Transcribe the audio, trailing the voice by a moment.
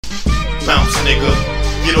Bounce, nigga.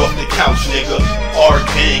 Get off the couch, nigga.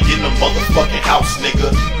 R-Gang in the motherfucking house,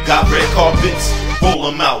 nigga. Got red carpets, roll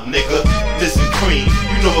them out, nigga. Liz and Cream,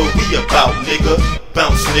 you know what we about, nigga.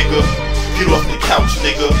 Bounce, nigga. Get off the couch,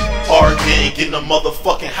 nigga. R-Gang in the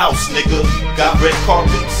motherfucking house, nigga. Got red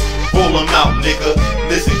carpets, roll them out, nigga.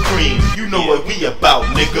 Liz and Cream, you know what we about,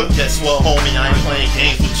 nigga. Guess what, homie, I ain't playing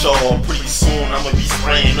games with y'all. Pretty soon I'ma be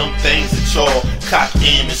spraying them things at y'all. Cock,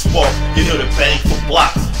 aim, and spark, you know the bang for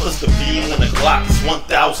blocks. Plus the beam when the Glock is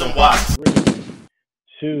 1,000 watts. 3,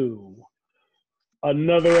 2,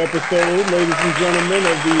 another episode, ladies and gentlemen,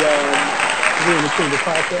 of the Real Chamber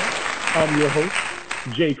Podcast. I'm your host,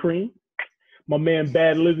 Jay Cream. My man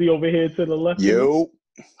Bad Lizzie over here to the left. Yo.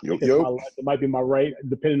 It might be my right,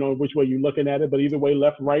 depending on which way you're looking at it. But either way,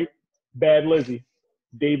 left, right, Bad Lizzie.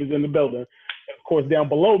 Dave is in the building. And of course, down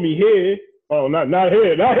below me here. Oh, not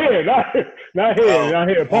here.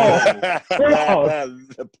 Paul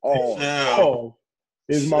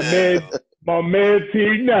is my man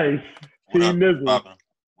T Nice. T Nizzle.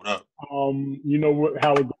 What up? You know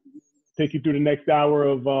how we take you through the next hour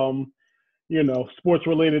of sports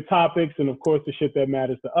related topics and of course the shit that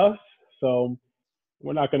matters to us. So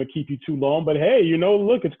we're not going to keep you too long, but hey,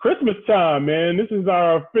 look, it's Christmas time, man. This is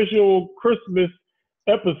our official Christmas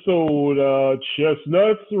episode.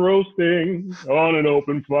 Chestnuts roasting on an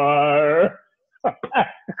open fire. I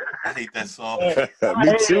hate that song. Me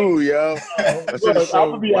too, yo. Look, I'm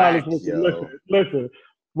gonna be honest with you. Listen.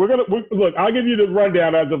 Look. I'll give you the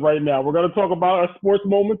rundown as of right now. We're gonna talk about our sports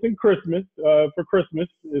moments in Christmas. For Christmas,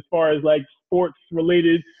 as far as like sports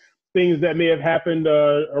related things that may have happened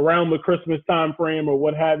around the Christmas time frame or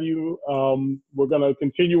what have you. We're gonna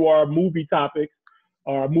continue our movie topics,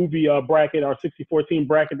 our movie bracket, our 64 team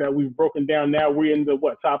bracket that we've broken down. Now we're in the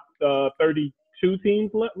top 32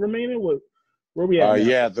 teams remaining. Where we at?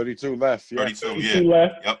 Yeah, 32 left. Yeah. 32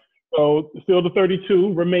 left. Yep. So still the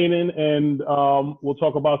 32 remaining, and we'll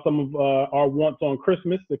talk about some of our wants on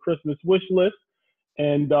Christmas, the Christmas wish list,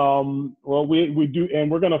 and we do, and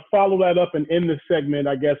we're gonna follow that up and end this segment,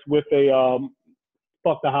 I guess, with a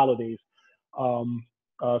fuck the holidays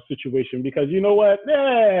situation, because you know what?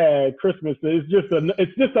 Christmas is just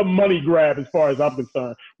a money grab as far as I'm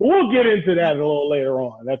concerned. But we'll get into that a little later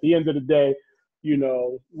on. At the end of the day,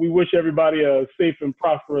 we wish everybody a safe and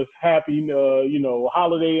prosperous, happy,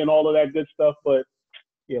 holiday and all of that good stuff. But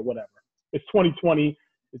yeah, whatever. It's 2020.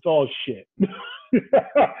 It's all shit.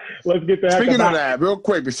 Let's get that. Speaking of that, real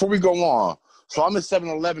quick, before we go on. So I'm at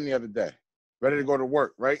 7-Eleven the other day, ready to go to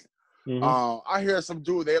work, right? Mm-hmm. I hear some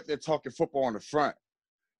dude, they up there talking football on the front.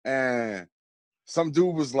 And some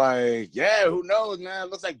dude was like, yeah, who knows, man?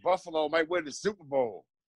 Looks like Buffalo might win the Super Bowl.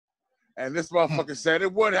 And this motherfucker said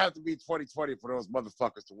it would have to be 2020 for those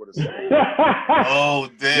motherfuckers to win a Super Bowl. Oh,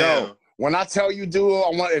 damn. Yo, when I tell you, dude,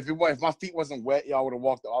 if my feet wasn't wet, y'all would have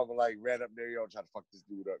walked over, like, ran up there, yo, try to fuck this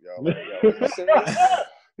dude up, y'all. Like,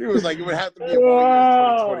 he was like, it would have to be a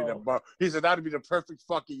 2020. He said that'd be the perfect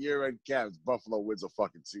fucking year-end cap. Buffalo wins a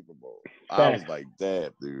fucking Super Bowl. I was like,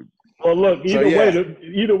 damn, dude. Well, look,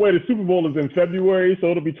 either way, the Super Bowl is in February, so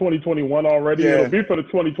it'll be 2021 already. Yeah. It'll be for the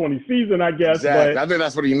 2020 season, I guess. Exactly. But, I think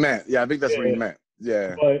that's what he meant. Yeah, I think that's what he meant.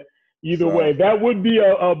 Yeah. But either way, that would be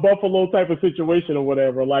a Buffalo type of situation or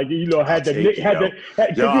whatever. Like, could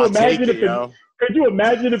you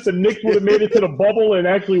imagine if the Knicks would have made it to the bubble and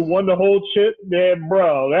actually won the whole shit? Man,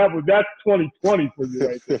 bro, that's 2020 for you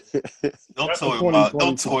right there.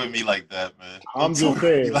 Don't toy me like that, man. I'm just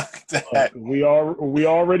saying. We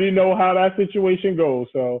already know how that situation goes.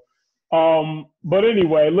 So, but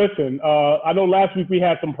anyway, listen. I know last week we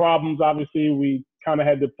had some problems. Obviously, we kind of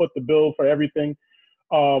had to foot the bill for everything.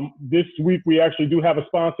 This week we actually do have a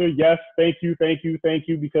sponsor. Yes, thank you,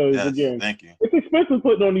 because again, thank you. It's expensive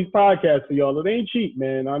putting on these podcasts for y'all. It ain't cheap,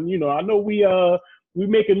 man. I know we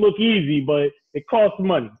make it look easy, but it costs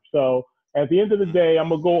money. So at the end of the day, I'm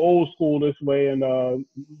gonna go old school this way and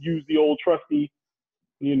use the old trusty,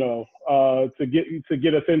 to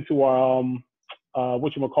get us into our our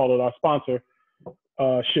sponsor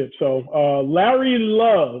ship. So Larry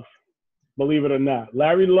Love, believe it or not,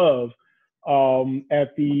 Larry Love.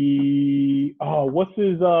 At the what's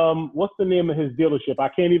the name of his dealership? I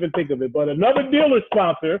can't even think of it, but another dealer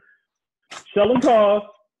sponsor selling cars,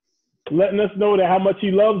 letting us know that how much he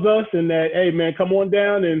loves us and that, hey man, come on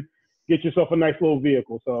down and get yourself a nice little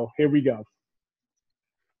vehicle. So here we go.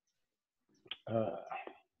 Where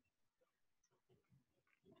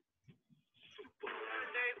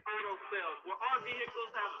our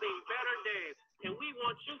vehicles have seen better days, and we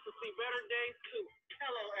want you to see better days too.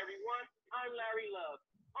 Hello, everyone. I'm Larry Love,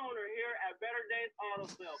 owner here at Better Days Auto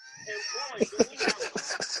Sales. And boy, do we have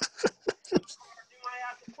you might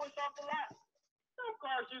have to push off the lot. Some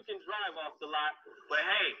cars you can drive off the lot. But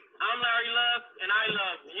hey, I'm Larry Love, and I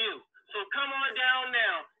love you. So come on down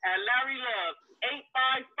now at Larry Love,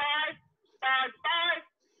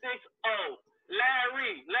 855-5560.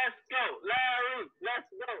 Larry, let's go. Larry, let's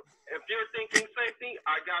go. If you're thinking safety,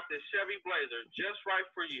 I got this Chevy Blazer just right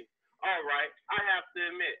for you. All right, I have to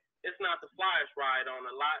admit, it's not the flyest ride on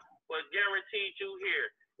the lot, but guaranteed you here,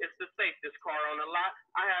 it's the safest car on the lot.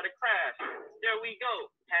 I had a crash. There we go.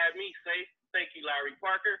 Had me safe. Thank you, Larry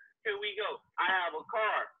Parker. Here we go. I have a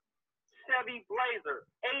car. Chevy Blazer,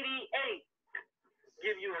 88.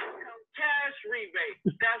 Give you a cash rebate.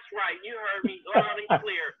 That's right. You heard me loud and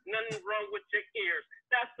clear. Nothing wrong with your ears.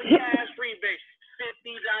 That's the cash rebate. $50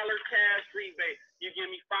 cash rebate. You give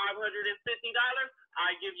me $550,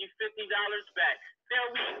 I give you $50 back. There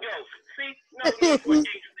we go. See? No need for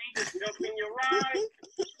AC. Jump in your ride.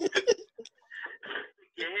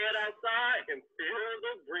 Your head outside and feel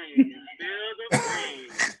the breeze. Feel the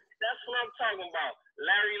breeze. That's what I'm talking about.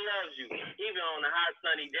 Larry loves you, even on a hot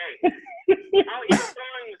sunny day. I'll even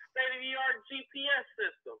throwing the state-of-the-art GPS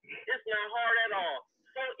system. It's not hard at all.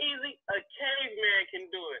 So easy, a caveman can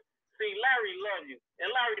do it. See, Larry loves you, and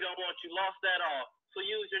Larry don't want you lost at all. So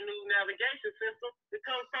use your new navigation system to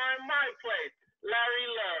come find my place. Larry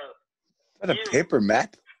Love. Is that a paper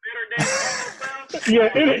map? Better Days Auto Sales? Yeah,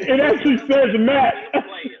 it actually says map.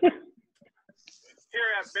 Here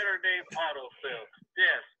at Better Days Auto Sales,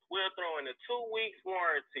 yes, we'll throw in a 2 weeks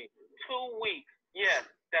warranty. 2 weeks. Yes,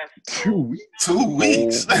 that's 2 weeks. 2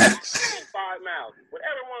 weeks. 5 miles.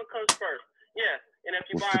 Whatever one comes first. Yes, and if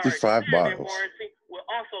you With buy our 55 extended miles. warranty, we'll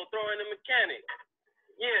also throw in a mechanic.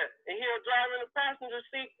 Yeah, and he'll drive in the passenger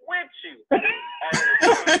seat with you.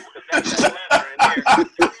 That's that leather in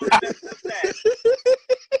there.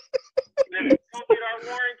 And if you don't get our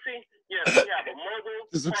warranty, yes, we have a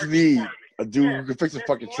mobile This is what you parking need. department. A dude who can fix a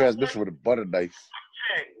fucking transmission with a butter knife.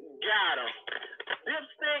 Check, got him.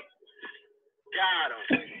 Dipstick, got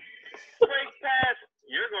him. Brake pads,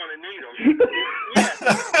 you're gonna need them. Yes,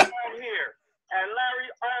 I'm here at Larry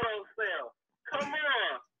Auto Sale. Come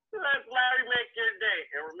on, let Larry make your day.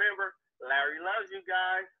 And remember, Larry loves you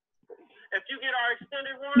guys. If you get our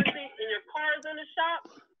extended warranty and your car's in the shop,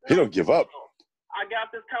 He don't give up. I got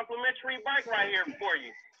this complimentary bike right here for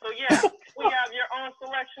you. So yeah, we have your own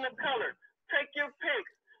selection of colors. Take your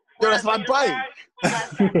picks. Yo, that's my bike.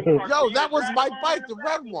 Yo, that was my bike, the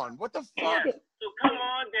red one. one. What the fuck? Yes. So come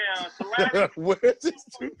on down to Larry. Where is this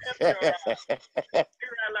dude? Here at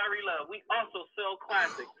Larry Love, we also sell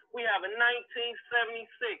classics. We have a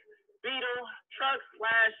 1976 Beetle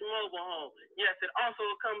truck/mobile home. Yes, it also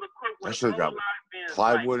comes equipped with That shit got a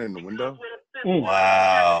plywood in the window.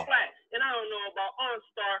 Wow. And I don't know about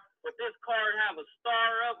OnStar, but this car have a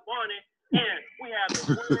star up on it, and we have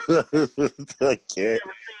the I can't.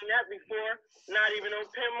 never seen that before. Not even on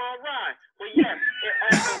Pin My Ride. But yes, it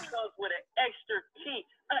also comes with an extra key.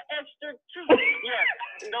 An extra key. Yes.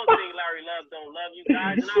 And don't think Larry Love don't love you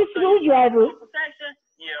guys. It's a screwdriver. Protection?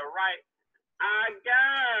 Yeah, right. I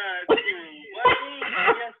got you, buddy.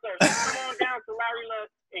 Yes, sir. So come on down to Larry Love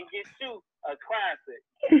and get you a classic.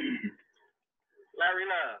 Larry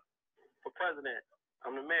Love, for president.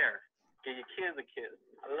 I'm the mayor. Give your kids a kiss.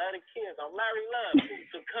 I love the kids. I'm Larry Love.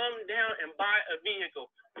 So come down and buy a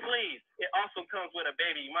vehicle, please. It also comes with a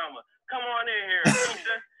baby mama. Come on in here,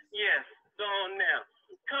 Keisha. Yes, go on now.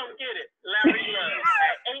 Come get it. Larry Love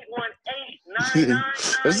at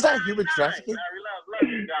 818-999. Is that human trafficking? Larry Love, love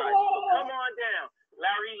you guys. Come on down.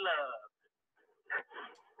 Larry Love.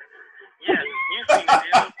 Yes, you see the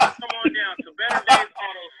deal. Come on down to Better Days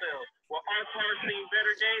Auto Sales, where our cars see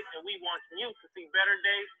better days, and we want you to see better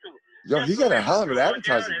days too. Yo, he got a hell of an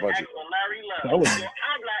advertising budget. Larry Love. Yo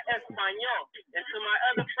habla español. And to my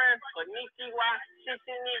other friends, konnichiwa,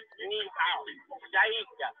 shishini, ni hao,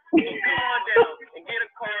 shaika. So come on down and get a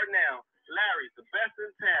car now. Larry's the best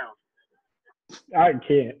in town. I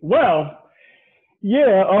can't. Well,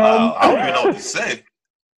 yeah. I don't even know what to say.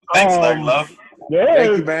 Thanks, Larry Love. Yeah.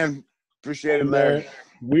 Thank you, man. Appreciate it, Larry.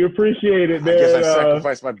 We appreciate it, man. I guess I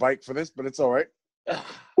sacrificed my bike for this, but it's all right.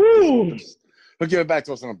 Woo. He'll give it back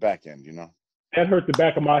to us on the back end, you know. That hurt the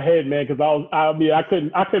back of my head, man, because I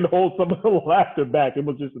couldn't hold some of the laughter back. It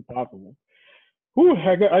was just impossible. Whew,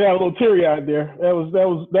 I got a little teary eyed there. That was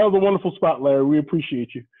a wonderful spot, Larry. We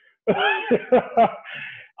appreciate you.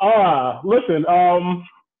 Listen,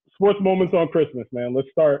 sports moments on Christmas, man.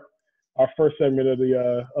 Let's start our first segment of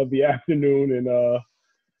the afternoon and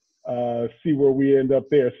see where we end up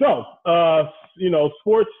there. So,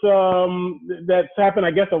 sports that's happened,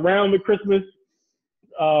 I guess, around the Christmas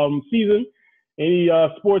season. Any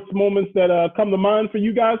sports moments that come to mind for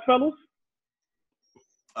you guys, fellas?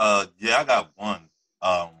 Yeah, I got one.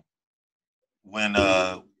 When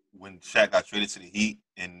Shaq got traded to the Heat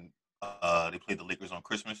and they played the Lakers on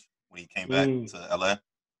Christmas when he came back to LA.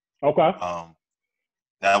 Okay.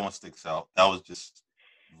 That one sticks out. That was just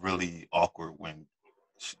really awkward when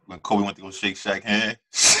Kobe went to go shake Shaq's hand.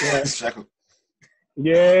 Yeah. Shaq,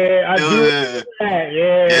 yeah, I do.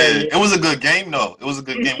 Yeah. It was a good game though. It was a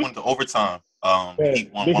good game. Went to overtime.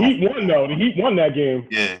 Heat won. The Heat won though. The Heat won that game.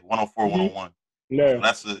 Yeah, 104-101.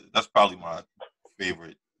 Yeah, So that's probably my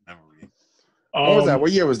favorite memory. What was that?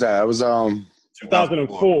 What year was that? It was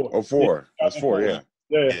 2004. 04. That's 4. Yeah.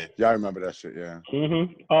 Yeah, I remember that shit. Yeah.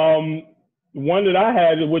 One that I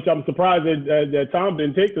had, which I'm surprised that Tom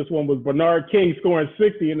didn't take this one, was Bernard King scoring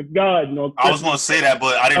 60 in the Garden. I was going to say that,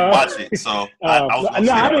 but I didn't watch it, so I was going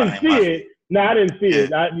to say that. I didn't see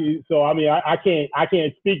it. So I mean, I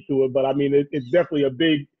can't speak to it, but I mean, it's definitely a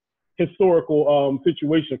big historical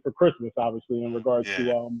situation for Christmas, obviously, in regards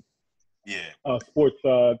to sports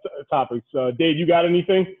topics. Dave, you got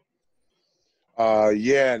anything?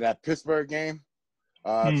 Yeah, that Pittsburgh game,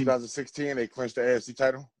 2016, they clinched the AFC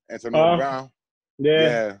title. Antonio Brown.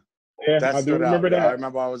 Yeah. I do remember that. I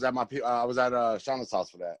remember I was at Shauna's house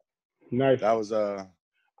for that. Nice. That was that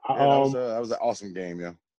was an awesome game,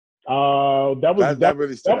 yeah. That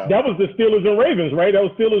really stood out. That was the Steelers and Ravens, right? That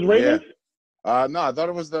was Steelers Ravens. Yeah. No, I thought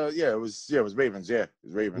it was it was Ravens. Yeah, it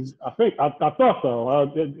was Ravens. I thought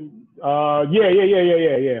so.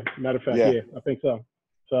 Yeah. Matter of fact, I think so.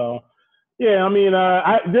 So. Yeah, I mean,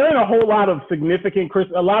 there ain't a whole lot of significant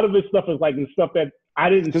Christmas. A lot of this stuff is like stuff that I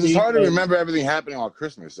didn't see. Because it's hard to remember everything happening on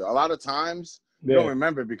Christmas. A lot of times you don't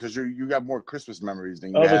remember because you got more Christmas memories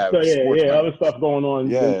than you have. Other stuff going on.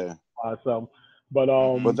 Yeah.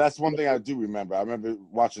 But that's one thing I do remember. I remember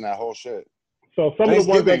watching that whole shit. So some of the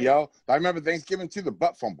ones I remember Thanksgiving too. The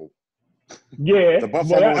butt fumble. Yeah, the butt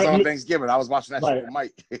fumble was on Thanksgiving. I was watching that shit with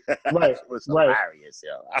Mike. Right, it was hilarious,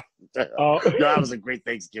 yo. That was a great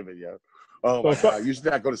Thanksgiving, yo. Oh my God! Usually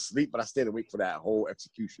I go to sleep, but I stayed awake for that whole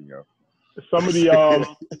execution, yo. Some of the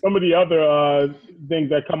other things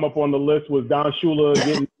that come up on the list was Don Shula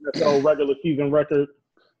getting NFL regular season record.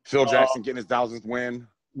 Phil Jackson getting his 1000th win.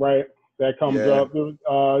 Right, that comes up.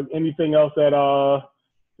 Anything else that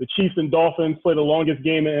the Chiefs and Dolphins played the longest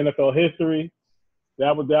game in NFL history?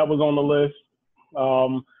 That was on the list.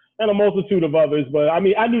 And a multitude of others, but I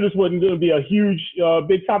mean, I knew this wasn't going to be a huge,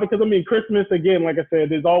 big topic because I mean, Christmas again, like I said,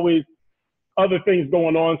 there's always other things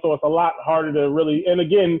going on, so it's a lot harder to really. And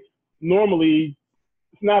again, normally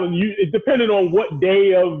it's not. It's depending on what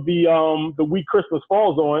day of the week Christmas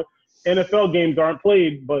falls on. NFL games aren't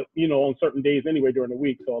played, but on certain days anyway during the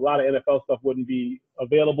week. So a lot of NFL stuff wouldn't be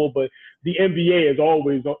available. But the NBA is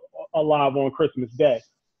always alive on Christmas Day.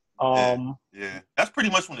 That's pretty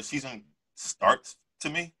much when the season starts to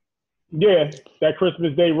me. Yeah, that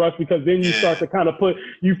Christmas Day rush, because then you start to kind of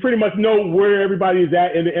you pretty much know where everybody is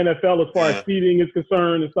at in the NFL as far as seeding is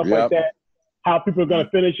concerned and stuff like that, how people are going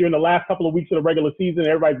to finish. You're in the last couple of weeks of the regular season,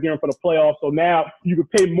 everybody's gearing for the playoffs. So now you can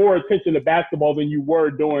pay more attention to basketball than you were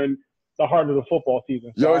during the heart of the football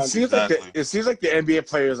season. So it seems like the NBA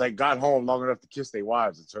players got home long enough to kiss their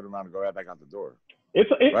wives and turn around and go right back out the door. It's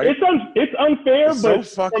unfair, it's but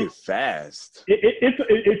so fucking fast.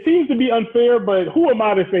 It seems to be unfair, but who am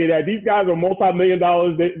I to say that? These guys are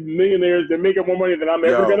multi-million-dollar millionaires. They're making more money than I'm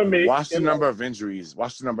ever gonna make. Watch the number of injuries.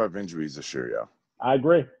 Watch the number of injuries this year, yo. I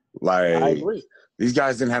agree. I agree. These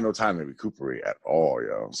guys didn't have no time to recuperate at all,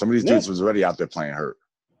 yo. Some of these dudes was already out there playing hurt.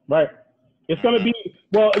 Right. It's going to be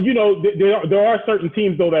 – well, there are certain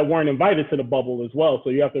teams, though, that weren't invited to the bubble as well. So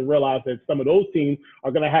you have to realize that some of those teams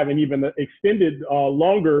are going to have an even extended,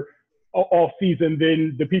 longer off season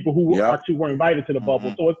than the people who actually were invited to the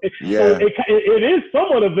bubble. So it is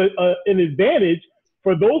somewhat of an advantage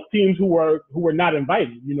for those teams who were not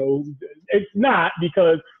invited. It's not,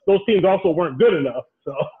 because those teams also weren't good enough.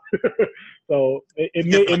 So it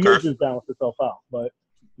may just balance itself out.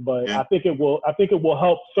 But I think it will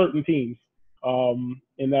help certain teams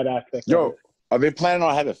in that aspect. Yo, are they planning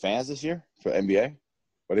on having fans this year for NBA?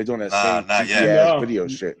 Or are they doing that same video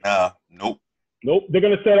shit? Nope. They're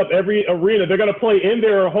going to set up every arena. They're going to play in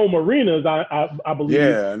their home arenas, I believe.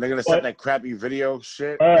 Yeah, and they're going to set that crappy video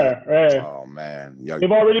shit. Oh, man.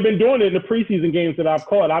 They've already been doing it in the preseason games that I've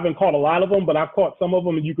caught. I haven't caught a lot of them, but I've caught some of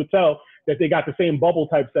them, and you could tell that they got the same bubble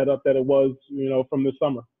type setup that it was, from this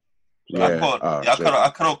summer. So I caught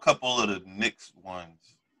a couple of the Knicks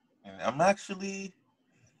ones, and I'm actually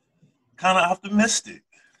kind of optimistic.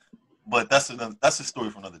 But that's a story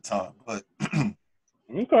for another time. But okay,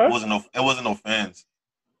 it wasn't no fans.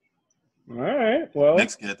 All right, well,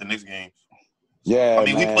 at the Knicks games. Yeah, I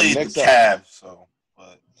mean, we played the Cavs, so.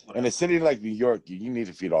 But In a city like New York, you need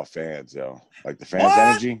to feed off fans, yo. Like the fans'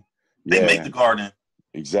 energy. They make the Garden.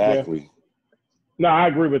 Exactly. Yeah. No, I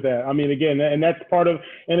agree with that. I mean, again, and that's part of,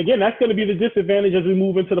 and again, that's going to be the disadvantage as we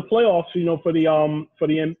move into the playoffs. For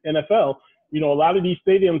the NFL. A lot of these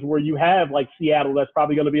stadiums where you have like Seattle, that's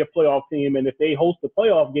probably going to be a playoff team, and if they host a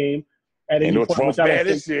playoff game at any point, which I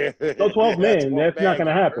don't think, no 12 man, that's not going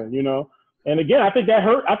to happen. And again, I think that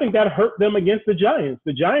hurt them against the Giants.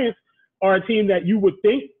 The Giants are a team that you would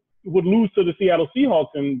think would lose to the Seattle Seahawks,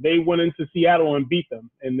 and they went into Seattle and beat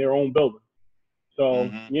them in their own building.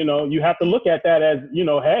 So, you have to look at that as,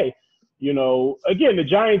 hey, again, the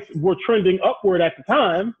Giants were trending upward at the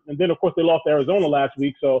time. And then, of course, they lost to Arizona last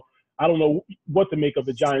week. So I don't know what to make of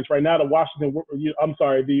the Giants right now. The Washington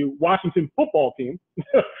football team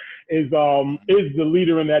is the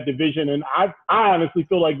leader in that division. And I honestly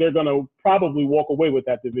feel like they're going to probably walk away with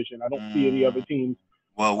that division. I don't see any other teams.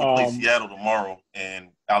 Well, we play Seattle tomorrow, and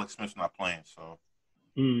Alex Smith's not playing. So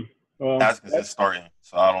Haskins is starting.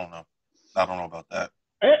 So I don't know. I don't know about that.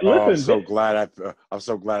 Hey, listen, I'm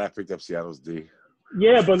so glad I picked up Seattle's D.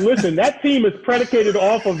 Yeah, but listen, that team is predicated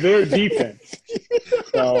off of their defense.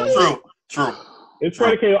 So, True. It's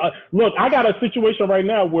predicated. Look, I got a situation right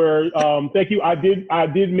now where, thank you, I did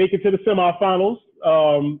make it to the semifinals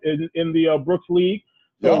in the Brooks League.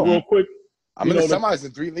 So real quick, I'm in the semis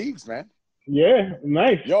in 3 leagues, man. Yeah,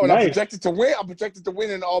 nice. Yo, and nice. I'm projected to win. I'm projected to win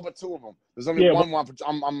in all but 2 of them. There's only one.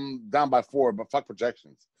 I'm down by 4, but fuck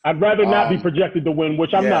projections. I'd rather not be projected to win,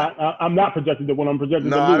 which I'm not. I'm not projected to win. I'm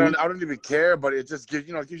projected to lose. I don't even care. But it just gives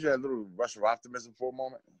you that little rush of optimism for a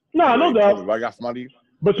moment. No, no doubt. I got money.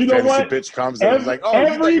 But you know what? Bitch comes and it's like, oh,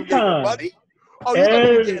 every time. Money? Oh,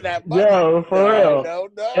 you getting that money? Yo, for real.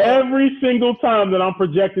 No. Every single time that I'm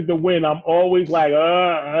projected to win, I'm always like,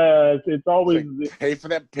 it's always like, pay for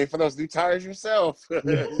that. Pay for those new tires yourself.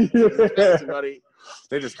 They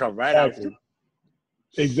just come right out.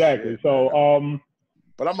 Exactly. So,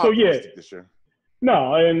 but I'm optimistic this year.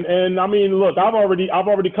 No, and I mean, look, I've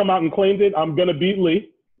already come out and claimed it. I'm gonna beat Lee.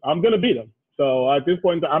 I'm gonna beat him. So at this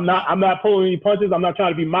point, I'm not pulling any punches. I'm not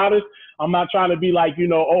trying to be modest. I'm not trying to be like,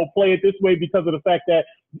 play it this way because of the fact that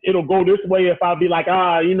it'll go this way. If I'll be like,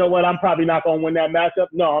 you know what, I'm probably not gonna win that matchup.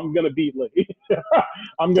 No, I'm gonna beat Lee.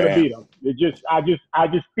 I'm gonna beat him. I just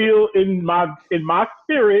feel in my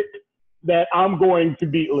spirit that I'm going to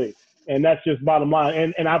beat Lee, and that's just bottom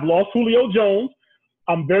line. And I've lost Julio Jones.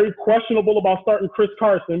 I'm very questionable about starting Chris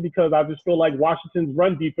Carson because I just feel like Washington's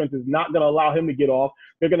run defense is not going to allow him to get off.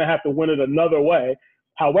 They're going to have to win it another way.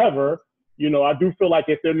 However, I do feel like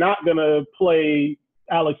if they're not going to play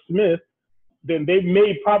Alex Smith, then they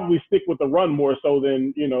may probably stick with the run more so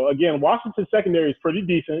than, again, Washington's secondary is pretty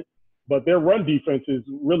decent, but their run defense is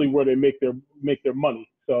really where they make their money.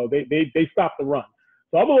 So they stop the run.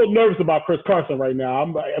 So I'm a little nervous about Chris Carson right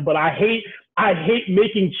now. But I hate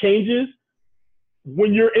making changes.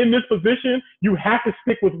 When you're in this position, you have to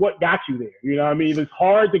stick with what got you there. You know what I mean? It's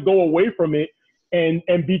hard to go away from it and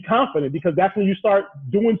be confident because that's when you start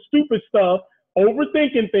doing stupid stuff,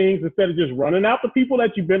 overthinking things instead of just running out the people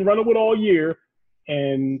that you've been running with all year,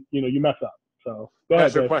 and you mess up. So go ahead.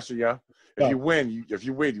 That's your question, yeah. If you win, you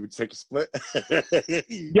would take a split.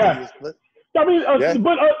 Yeah. I mean,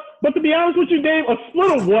 but to be honest with you, Dave, a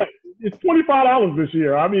split of what? It's $25 this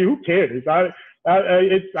year. I mean, who cares? I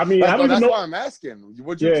don't even know. That's why I'm asking.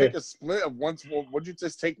 Would you take a split of one? Would you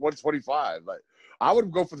just take 125? Like, I would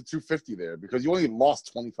go for the 250 there because you only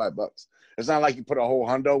lost $25. It's not like you put a whole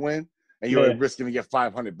hundo in and you're risking to get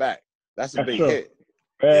 500 back. That's a big hit.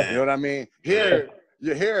 Yeah. You know what I mean? Here,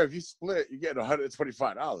 if you split, you get $125.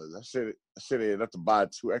 That shit ain't enough to buy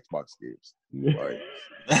 2 Xbox games.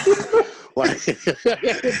 Like it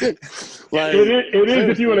is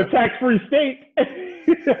if you're in a tax-free state.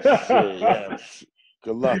 Yeah.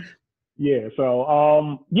 Good luck. Yeah. So,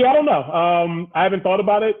 I don't know. I haven't thought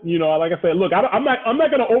about it. Like I said, look, I'm not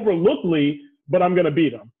going to overlook Lee, but I'm going to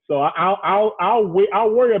beat him. So I'll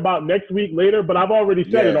worry about next week later. But I've already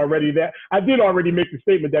said it already that I did already make the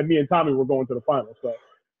statement that me and Tommy were going to the finals. So,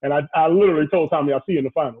 and I literally told Tommy I'll see you in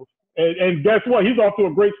the finals. And guess what? He's off to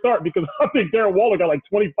a great start because I think Darren Waller got like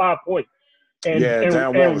 25 points.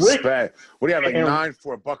 Darren Waller's bad. What do you have, like 9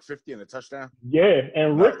 for $150 and a touchdown? Yeah,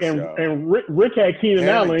 and Rick had Keenan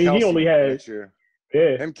Allen. He only had him,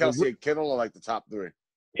 Kelsey, and Kittle are like the top 3.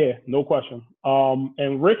 Yeah, no question.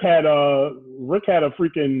 And Rick had a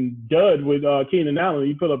freaking dud with Keenan Allen.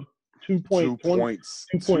 He put up 2 points.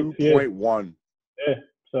 2.1. Yeah.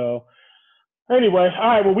 So anyway, all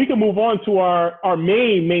right. Well, we can move on to our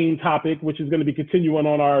main topic, which is going to be continuing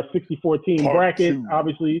on our 64-team bracket.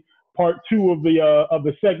 Obviously, part 2 of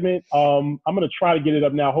the segment. I'm going to try to get it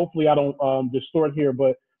up now. Hopefully, I don't distort here,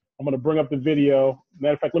 but I'm gonna bring up the video.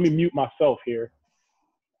 Matter of fact, let me mute myself here.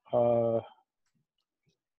 I'm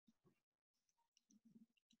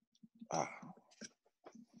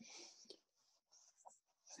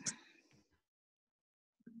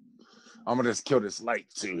gonna just kill this light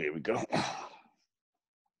too. Here we go.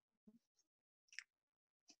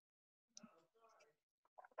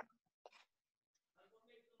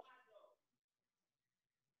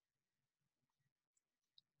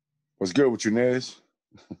 What's good with you, Nez?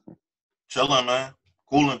 Chilling, man.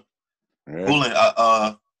 Cooling. Yeah. Cooling.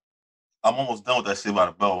 I'm almost done with that shit about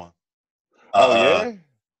the Bell one. Yeah?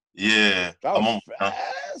 Yeah. That I'm was almost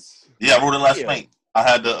fast. Yeah, I wrote it last night. I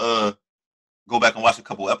had to go back and watch a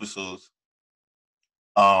couple episodes.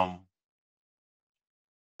 I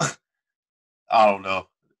don't know.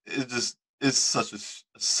 It's such a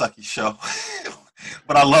sucky show.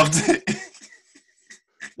 But I loved it.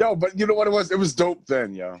 Yo, but you know what it was? It was dope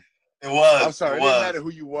then, yo. It was. I'm sorry, it didn't matter who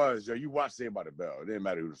you was, yo. You watched Saved by the Bell. It didn't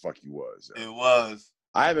matter who the fuck you was. Yo. It was.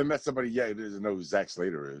 I haven't met somebody yet who doesn't know who Zack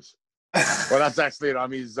Slater is. Well, not Zack Slater. I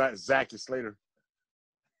mean, Zack is Slater.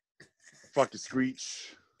 Fucking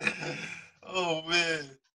Screech. Oh,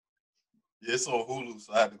 man. Yeah, it's on Hulu,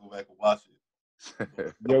 so I had to go back and watch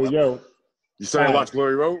it. Yo. You started to watch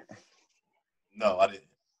Glory Road? No, I didn't.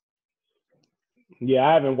 Yeah,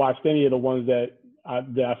 I haven't watched any of the ones that I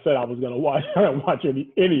said I was gonna watch. I didn't watch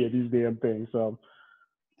any of these damn things. So,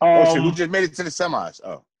 oh shit, who just made it to the semis?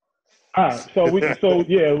 Oh, all right. So let's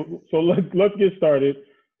get started.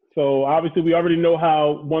 So obviously we already know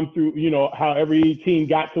how how every team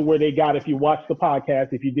got to where they got. If you watched the podcast,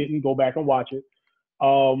 if you didn't, go back and watch it.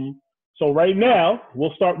 So right now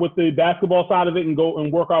we'll start with the basketball side of it and go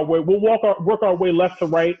and work our way. We'll work our way left to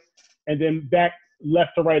right, and then back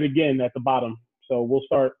left to right again at the bottom. So we'll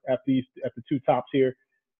start at the two tops here.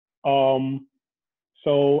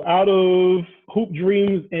 So out of Hoop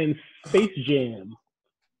Dreams and Space Jam.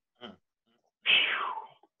 I'm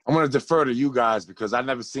gonna defer to you guys because I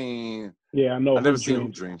never seen. Yeah, I know. I never seen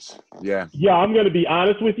Hoop Dreams. Yeah. Yeah, I'm gonna be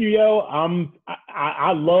honest with you, yo.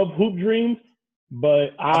 I love Hoop Dreams,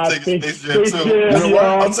 but I think Space Jam too.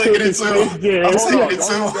 I'm taking it too. The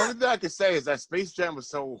only thing I can say is that Space Jam was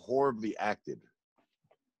so horribly acted.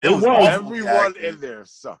 It was everyone in there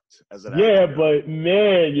sucked as an actor. But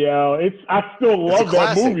man, yo, I still love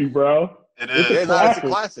that movie, bro. It is. It's a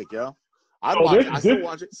classic, yo. I still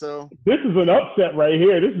watch it. So this is an upset right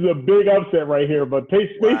here. This is a big upset right here. But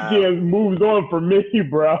Space Jam moves on for me,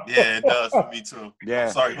 bro. Yeah, it does for me too. Yeah.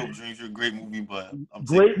 I'm sorry, Hoop Dreams. You're a great movie, but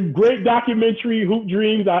great documentary, Hoop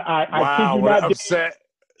Dreams. I kid you not. Upset.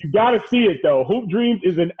 You got to see it though. Hoop Dreams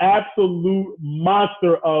is an absolute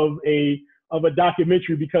monster of a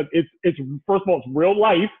documentary because it's first of all, it's real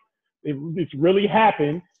life. It's really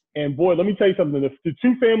happened. And boy, let me tell you something. The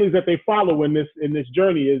two families that they follow in this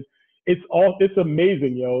journey it's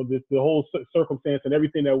amazing, yo. The whole circumstance and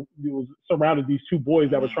everything that was surrounded these two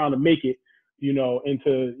boys that were trying to make it,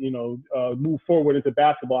 move forward into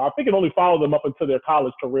basketball. I think it only followed them up until their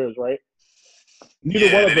college careers, right?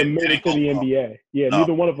 Neither one of them made it to the NBA. Yeah, no,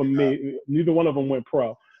 neither one of them went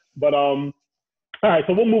pro. But all right,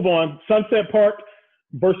 so we'll move on. Sunset Park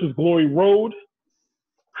versus Glory Road.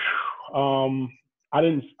 I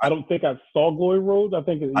don't think I saw Glory Road. I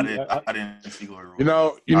didn't see Glory Road.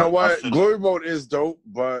 You know what? Glory Road is dope,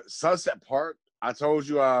 but Sunset Park, I told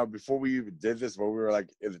you before we even did this, when we were like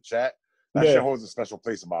in the chat, that shit holds a special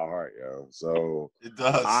place in my heart, yo. So it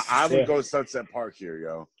does. I would go Sunset Park here,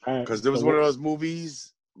 yo, because there was one of those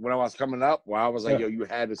movies when I was coming up where I was like, yo, you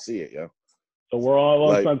had to see it, yo. So we're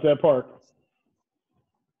all on Sunset Park.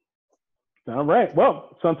 All right.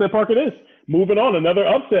 Well, Sunset Park it is. Moving on, another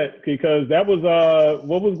upset because that was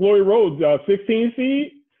what was Glory Road's 16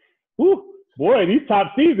 seed? Woo, boy, these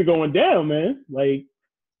top seeds are going down, man. Like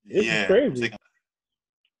this is crazy.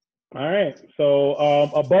 All right, so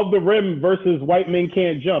Above the Rim versus White Men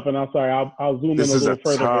Can't Jump, and I'm sorry, I'll zoom in a little further. This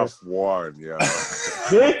is a tough one, yeah.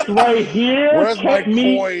 This right here kept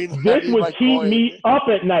me. This would keep me up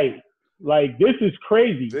at night. Like this is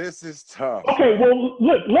crazy. This is tough. Okay, well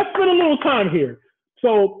look, let's spend a little time here.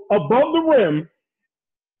 So Above the Rim,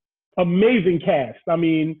 amazing cast. I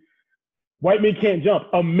mean, White Men Can't Jump,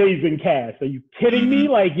 amazing cast. Are you kidding me?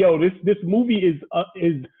 Like, yo, this movie is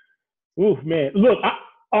oof, man. Look,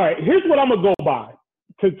 all right. Here's what I'm gonna go by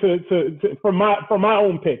for my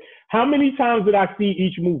own pick. How many times did I see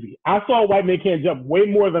each movie? I saw White Men Can't Jump way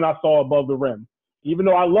more than I saw Above the Rim. Even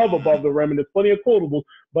though I love Above the Rim and there's plenty of quotables,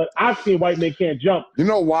 but I've seen White Men Can't Jump. You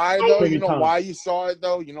know why though? You know why you saw it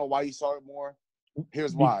though? You know why you saw it more?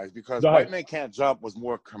 Here's why. It's because White Men Can't Jump was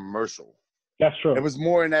more commercial. That's true. It was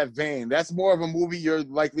more in that vein. That's more of a movie you're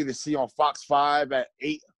likely to see on Fox 5 at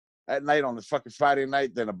 8 at night on the fucking Friday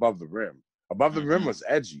night than Above the Rim. Above the Rim was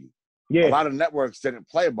edgy. Yeah. A lot of networks didn't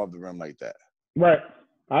play Above the Rim like that. Right.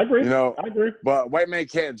 I agree. You know, I agree. But White Man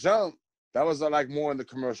Can't Jump, that was like more in the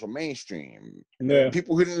commercial mainstream. Yeah.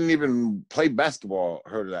 People who didn't even play basketball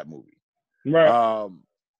heard of that movie. Right.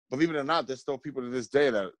 Believe it or not, there's still people to this day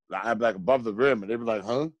that I'm like Above the Rim, and they be like,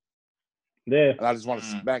 huh? Yeah. And I just want to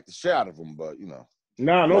smack the shit out of them, but you know.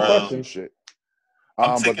 Nah, no question. Shit.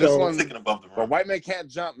 I'm thinking Above the Rim. But White Man Can't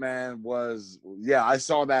Jump, man, I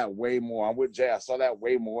saw that way more. I'm with Jay. I saw that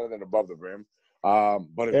way more than Above the Rim.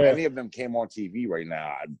 But if any of them came on TV right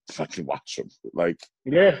now, I'd fucking watch them. Like,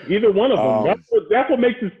 yeah, either one of them. That's what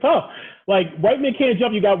makes this tough. Like, White Man Can't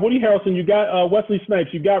Jump. You got Woody Harrelson. You got Wesley Snipes.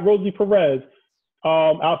 You got Rosie Perez.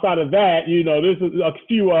 Outside of that, you know, there's a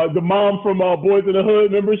few. The mom from Boys in the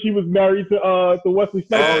Hood. Remember, she was married to Wesley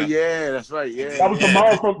Snipes. Oh yeah, that's right. Yeah, that was the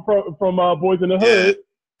mom from Boys in the Hood.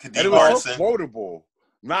 And it was so quotable.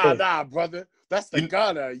 Nah, brother. That's the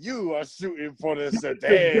gunner. You are shooting for the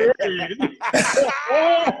sedan.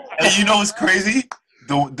 And you know what's crazy?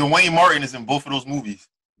 Dwayne Martin is in both of those movies.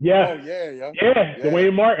 Yeah. Oh, yeah.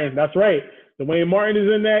 Dwayne Martin. That's right. Dwayne Martin is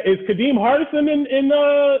in that. Is Kadeem Hardison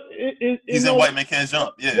He's in White Man Can't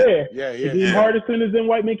Jump. Yeah. Kadeem Hardison is in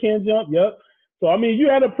White Man Can't Jump. Yep. So I mean, you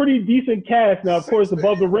had a pretty decent cast. Now, of course,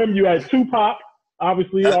 Above the Rim, you had Tupac.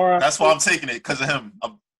 Obviously, that's why I'm taking it because of him.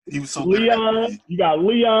 He was so Leon. good. You got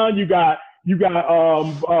Leon. You got.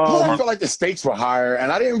 I feel like the stakes were higher,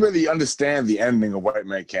 and I didn't really understand the ending of White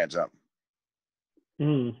Man Can't Jump.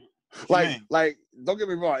 Like, don't get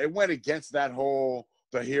me wrong, it went against that whole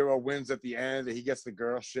the hero wins at the end and he gets the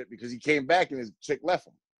girl shit because he came back and his chick left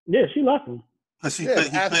him. Yeah, she left him. Because he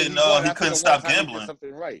couldn't stop gambling.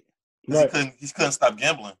 Something right. He couldn't stop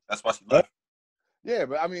gambling. That's why she left. Yeah,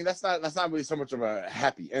 but I mean that's not really so much of a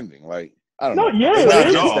happy ending. Like I don't know. Yeah, not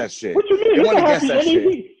against that shit. What you mean? It went against that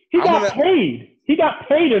shit. He got paid. He got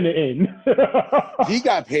paid in the end. He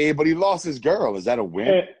got paid, but he lost his girl. Is that a win?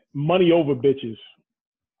 And money over bitches.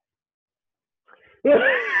 Yo,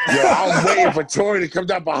 I'm waiting for Tori to come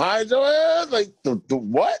down behind your ass. Like, the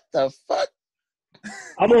what the fuck?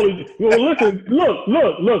 Listen,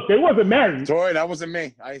 look. They wasn't married. Tori, that wasn't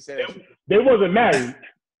me. I ain't say that shit. They wasn't married.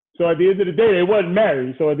 So at the end of the day, they wasn't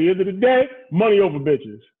married. So at the end of the day, money over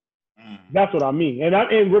bitches. That's what I mean.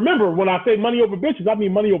 And remember, when I say money over bitches, I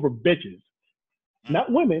mean money over bitches.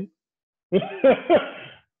 Not women.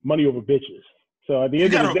 Money over bitches. So at the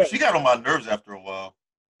end of the day. She got on my nerves after a while.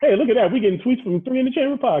 Hey, look at that. We getting tweets from 3 in the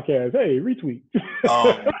Chamber podcast. Hey, retweet.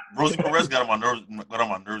 Rosie Perez got on my nerves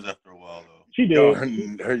after a while, though. She did. Yo,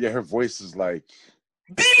 her voice is like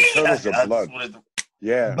turtles of blood.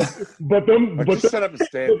 Yeah. But shut up and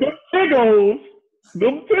stand.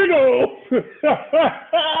 Them tiggles.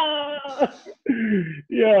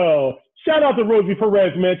 Yo, shout out to Rosie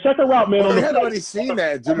Perez, man. Check her out, man. Well, we had already seen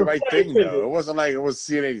that do the right thing, though. It wasn't like it was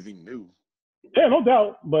seeing anything new. Yeah, no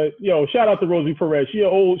doubt. But yo, shout out to Rosie Perez. She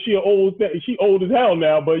old as hell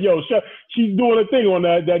now. But yo, she's doing a thing on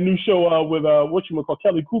that new show with what you call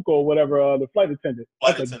Kelly Kuko or whatever, the flight attendant.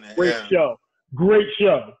 Great show. Great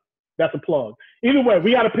show. That's a plug. Either way,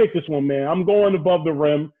 we got to pick this one, man. I'm going Above the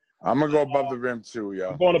Rim. I'm gonna go Above the Rim too,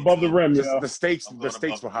 yo. I'm going Above the Rim, yo. The stakes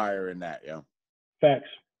were higher in that, yo. Facts.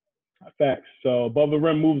 So Above the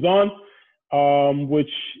Rim moves on. What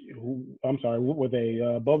were they?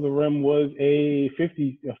 Above the Rim was a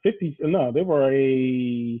 50. No, they were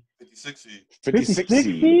a 56 seed. 56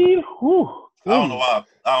 seed. I don't know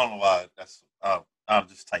why. That's I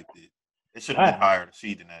just typed it. It should have been higher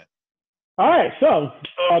seed than that. All right, so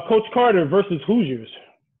Coach Carter versus Hoosiers.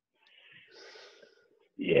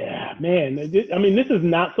 Yeah, man. I mean, this is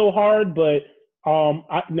not so hard, but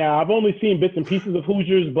I've only seen bits and pieces of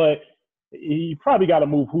Hoosiers, but you probably got to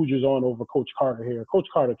move Hoosiers on over Coach Carter here. Coach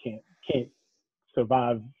Carter can't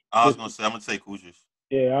survive. I'm gonna take Hoosiers.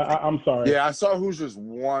 Yeah, I'm sorry. Yeah, I saw Hoosiers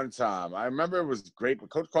one time. I remember it was great, but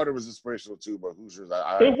Coach Carter was inspirational too. But Hoosiers,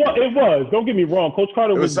 it was. Don't get me wrong, Coach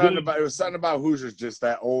Carter was something about it was something about Hoosiers, just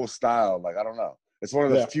that old style. Like I don't know, it's one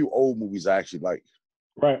of the few old movies I actually like.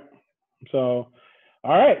 Right. So,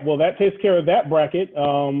 all right. Well, that takes care of that bracket,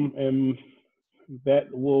 and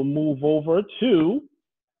that will move over to.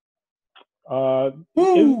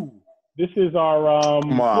 This is our.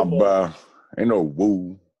 Come on, bro. Ain't no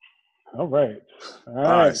woo. All right. All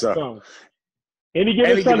right. So, any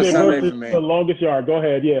given Sunday versus the longest yard. Go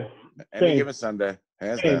ahead. Yeah. Any given Sunday.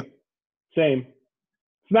 Hands down. Same.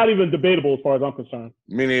 It's not even debatable as far as I'm concerned.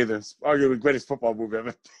 Me neither. It's arguably the greatest football movie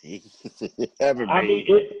ever made. I mean,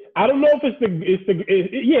 I don't know if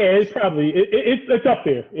it's probably it's up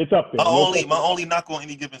there. It's up there. My only knock on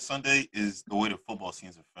Any Given Sunday is the way the football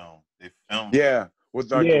scenes are filmed. They film. Yeah. with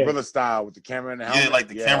the gorilla style with the camera in the helmet. Yeah, like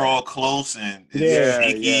the camera all close and it's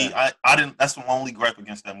shaky. I didn't. That's my only gripe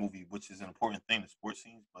against that movie, which is an important thing, the sports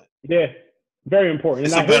scenes. But very important.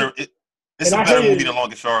 It's a better movie than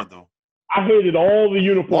Longest Yard, though. I hated all the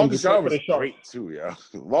uniforms. Longest Yard was great too, yeah.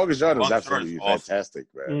 Longest Yard was absolutely fantastic,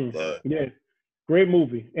 man. Yeah, great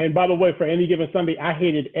movie. And by the way, for Any Given Sunday, I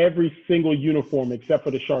hated every single uniform except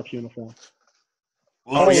for the Sharks uniform.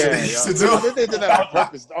 They did that on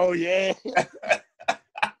purpose. Oh yeah. I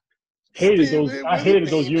hated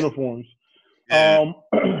those uniforms. Yeah.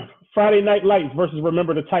 Friday Night Lights versus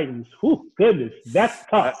Remember the Titans. Whew, goodness, that's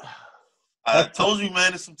tough. I told you,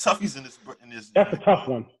 man, there's some toughies in this. That's a tough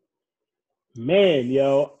one. Man,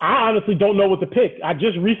 yo, I honestly don't know what to pick. I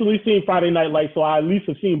just recently seen Friday Night Lights, so I at least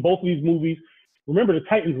have seen both of these movies. Remember the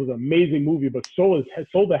Titans was an amazing movie, but so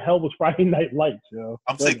the hell was Friday Night Lights, yo.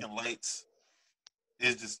 I'm taking Lights.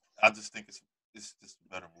 I just think it's just a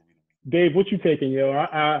better movie to me. Dave, what you taking, yo?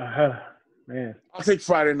 Man, I'll take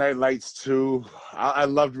Friday Night Lights too. I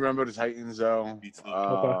love to Remember the Titans though. Me too.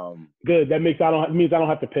 Okay. Good. That means I don't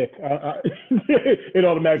have to pick. It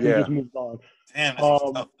automatically just moves on. Damn, this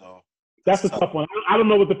is tough though. That's a tough one. I don't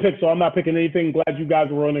know what to pick, so I'm not picking anything. Glad you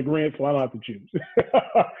guys were in agreement, so I don't have to choose.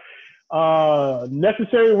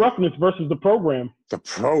 Necessary Roughness versus The Program. The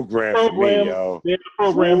Program for me, yo. Yeah, The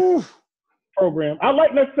Program. Woo. Program. I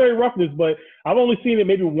like Necessary Roughness, but I've only seen it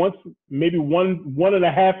maybe once, maybe one and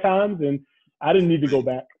a half times, and I didn't need to go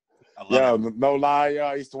back. Yeah, no lie,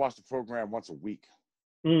 I used to watch The Program once a week.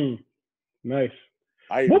 Nice.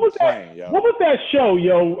 What was that show,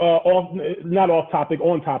 yo? Not off topic,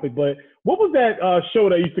 on topic, but what was that show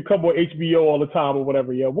that used to come on HBO all the time or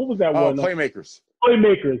whatever, yo? What was that one? Playmakers.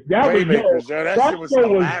 Playmakers. That shit was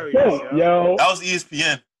hilarious, yo. That was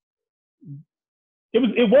ESPN.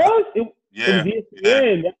 It was? Yeah.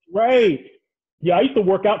 That's right. Yeah, I used to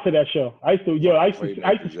work out to that show. I used to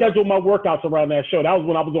schedule my workouts around that show. That was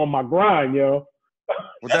when I was on my grind, yo.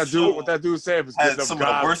 What that dude said was some of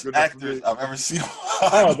the worst actors I've ever seen.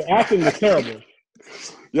 Oh, the acting was terrible.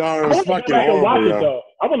 Yo, it was fucking horrible, yo.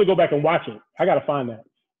 I want to go back and watch it. I gotta find that.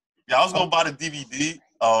 Yeah, I was gonna buy the DVD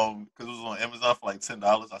because it was on Amazon for like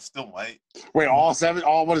 $10. I still might. Wait, all 7?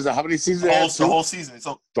 What is it? How many seasons? The whole season.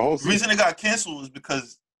 So the reason it got canceled is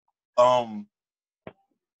because NFL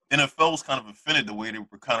was kind of offended the way they were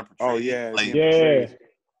kind of portrayed. Oh yeah,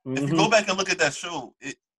 If you go back and look at that show,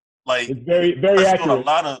 it's very, very accurate. On a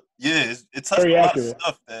lot of it touched on a lot of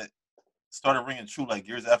stuff that started ringing true like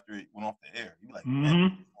years after it went off the air. You like,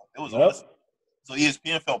 man, it was awesome. So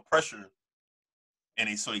ESPN felt pressure, and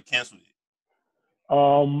they canceled it.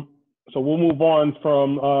 So we'll move on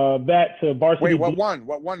from that to Varsity. Wait,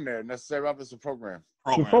 what won there? Necessary Roughness or Program?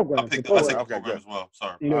 Program. I take the Program as well.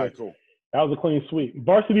 Sorry. Yeah. All right, cool. That was a clean sweep.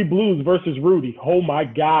 Varsity Blues versus Rudy. Oh my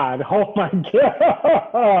God. Oh my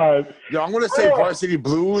God. Yo, I'm gonna say Varsity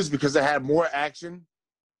Blues because it had more action.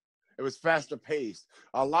 It was faster paced.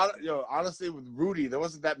 Honestly, with Rudy, there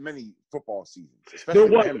wasn't that many football seasons. Especially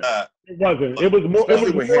with him. It wasn't. It was more.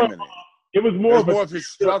 It was more of his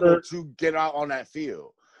struggle to get out on that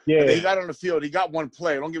field. Yeah. He got on the field. He got one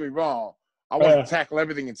play. Don't get me wrong. I wanted to tackle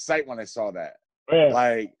everything in sight when I saw that. Yeah.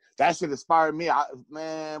 Like, that should inspire me.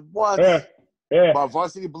 What? Yeah. But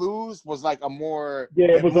Varsity Blues was like a more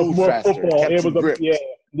it was a more faster, football. It was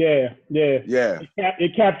yeah.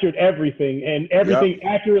 It captured everything and everything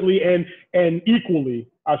accurately and equally,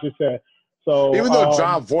 I should say. So even though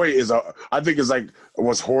John Voight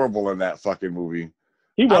was horrible in that fucking movie.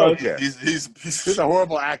 He was. He's a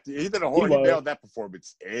horrible actor. He did he nailed that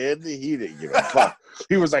performance, and he didn't give a fuck.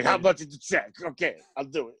 He was like, "How much did you check? Okay, I'll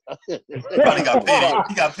do it." He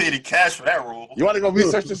got paid in cash for that role. You want to go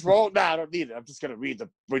research this role? Nah, I don't need it. I'm just gonna read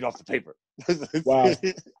off the paper. Wow.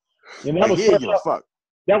 And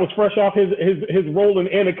that was fresh off his role in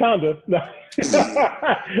Anaconda.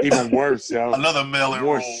 Even worse, yo. Another mailing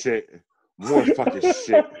role. More fucking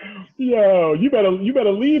shit. Yo, you better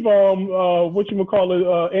leave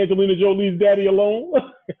Angelina Jolie's daddy alone.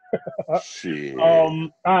 Shit. All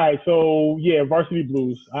right, so yeah, Varsity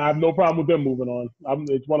Blues. I have no problem with them moving on.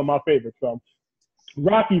 It's one of my favorites. So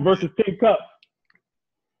Rocky versus Tin Cup.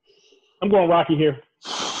 I'm going Rocky here.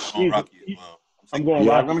 I'm Rocky as well. I'm going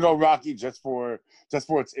Rocky. I'm gonna go Rocky just for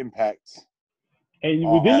its impact. And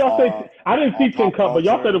didn't y'all say I didn't see Tin Cup, but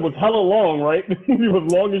y'all said it was hella long, right? The movie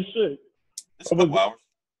was long as shit. It's a couple hours.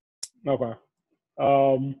 Okay.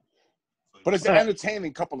 But it's an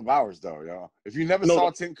entertaining couple of hours, though, y'all. If you never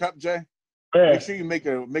saw Tin Cup, Jay, make sure you make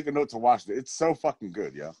a note to watch it. It's so fucking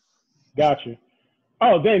good, yo. Got you.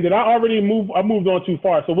 Oh, dang! Did I already move? I moved on too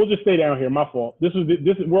far, so we'll just stay down here. My fault. This is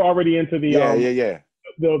we're already into the yeah.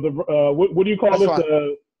 The what do you call this?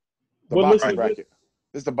 The boxing bracket.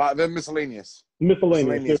 This the miscellaneous.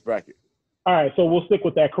 Miscellaneous bracket. All right, so we'll stick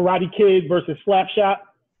with that. Karate Kid versus Slapshot.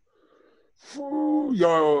 Ooh,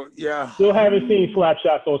 yo, yeah. Still haven't seen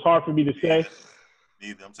Slapshot, so it's hard for me to say.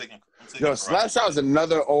 Neither. I'm taking Yo, Slapshot is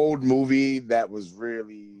another old movie that was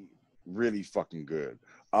really, really fucking good.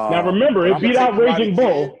 Now remember, it beat out Raging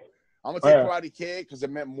Bull. I'm gonna take Karate Kid because it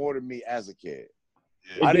meant more to me as a kid.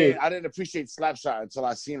 Yeah. I didn't appreciate Slapshot until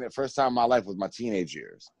I seen it first time in my life with my teenage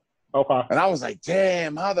years. Okay. And I was like,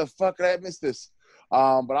 damn, how the fuck did I miss this? But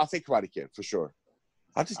I'll take Karate Kid for sure.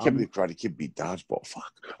 I just can't believe Karate Kid beat Dodgeball.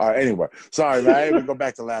 Fuck. All right, anyway. Sorry, man. I didn't even go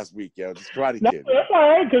back to last week, yo. Just Karate Kid. That's all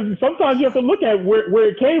right, because sometimes you have to look at where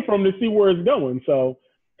it came from to see where it's going. So,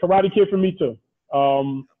 Karate Kid for me, too.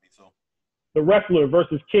 The Wrestler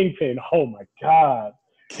versus Kingpin. Oh, my God.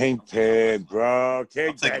 Kingpin, bro. Kingpin.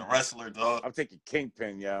 I'm taking Wrestler, dog. I'm taking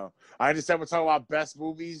Kingpin, yo. I understand we're talking about best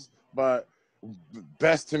movies, but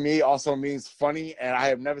best to me also means funny, and I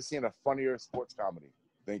have never seen a funnier sports comedy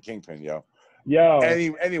than Kingpin, yo. Yo.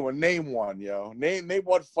 Anyone, name one, yo. Name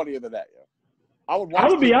one funnier than that, yo. I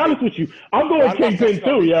would be honest with you. I'm going Kingpin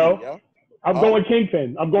too, yo. I'm going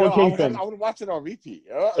Kingpin. Kingpin. I would watch it on repeat,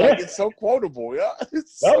 yo. Like, it's so quotable, yo.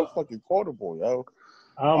 It's so fucking quotable, yo.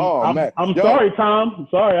 Man. I'm sorry, Tom. I'm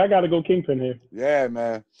sorry. I got to go Kingpin here. Yeah,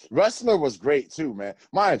 man. Wrestler was great too, man.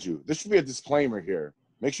 Mind you, there should be a disclaimer here.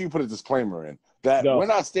 Make sure you put a disclaimer in that we're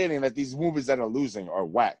not stating that these movies that are losing are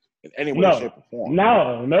whack in any way, shape, or form.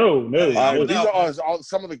 No. These are all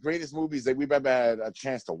some of the greatest movies that we've ever had a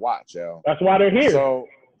chance to watch, yo. That's why they're here. So,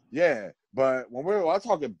 yeah. But when I'm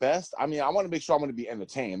talking best, I mean, I want to make sure I'm going to be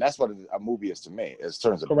entertained. That's what a movie is to me, in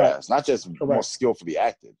terms of best, not just more skillfully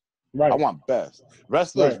acted. Right. I want best.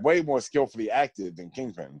 Wrestler is way more skillfully acted than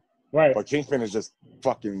Kingpin. Right. But Kingpin is just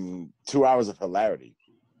fucking 2 hours of hilarity.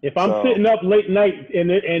 If I'm sitting up late night and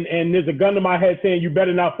there's a gun to my head saying you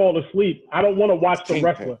better not fall asleep, I don't want to watch The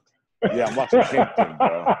Wrestler. Yeah, I'm watching Kingpin,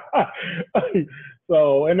 bro.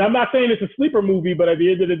 So, and I'm not saying it's a sleeper movie, but at the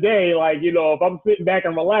end of the day, like, you know, if I'm sitting back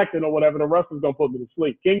and relaxing or whatever, The Wrestler's going to put me to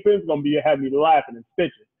sleep. Kingpin's going to have me laughing and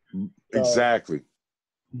stitching. Exactly.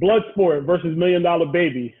 Bloodsport versus $1 Million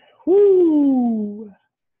Baby. Whoo!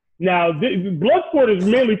 Now, Bloodsport is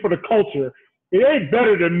mainly for the culture. It ain't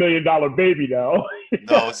better than $1 Million Baby, though.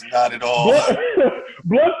 No, it's not at all.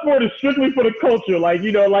 Bloodsport is strictly for the culture. Like,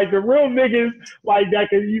 you know, like the real niggas, like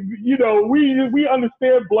that. You know, we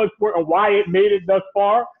understand Bloodsport and why it made it thus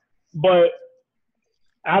far, but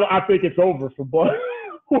I think it's over for Bloodsport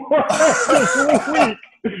this week.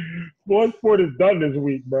 Bloodsport is done this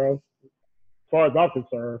week, bro. As far as I'm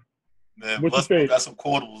concerned. Man, Bloodsport got some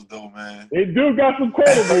quotables though, man. They do got some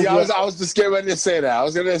quotables. I was just getting ready to say that. I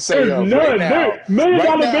was gonna say, none. Right now, $1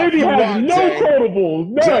 Million Baby has no quotables.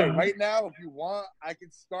 None. Jay, right now, if you want, I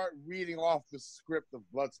can start reading off the script of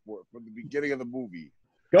Bloodsport from the beginning of the movie.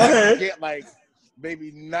 Go ahead. Get like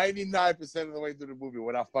maybe 99% of the way through the movie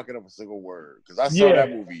without fucking up a single word. Because I saw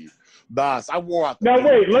that movie. I wore out the Now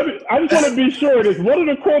wait, I just want to be sure of this. One of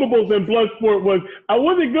the quotables in Bloodsport was, I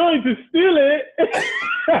wasn't going to steal it.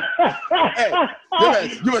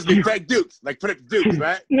 Hey, you must be Frank Dukes. Like Frank Dukes,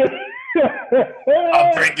 right?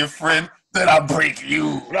 I'll break your friend, then I'll break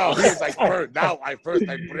you. No, he's like, first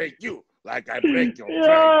I break you. Like I break your friend.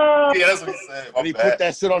 Yeah, that's what he said. And he put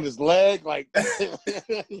that shit on his leg, like. He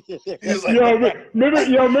was like,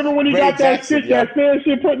 remember when he got that shit, that sand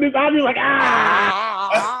shit put in his eye? He was like,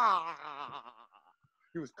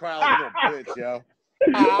 He was crying like a little bitch, yo.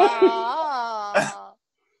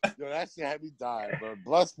 Yo, that shit had me dying, bro.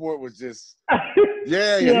 Bloodsport was just, he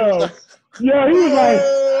was like.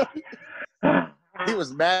 He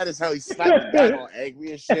was mad as hell. He slapped the guy all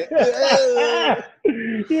angry and shit.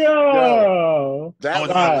 Yo, that was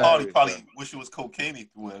he probably wish it was cocaine he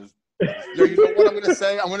threw at us. Yo, you know what I'm gonna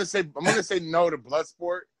say? I'm gonna say no to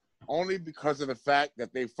Bloodsport only because of the fact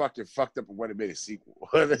that they fucking fucked up when it made a sequel.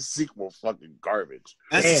 The sequel fucking garbage.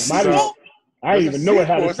 I didn't even know it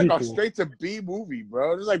had a sequel. It's like a straight to B movie,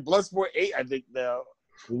 bro. It's like Bloodsport 8, I think now.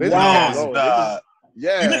 Wow.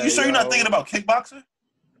 You sure you're not thinking about Kickboxer?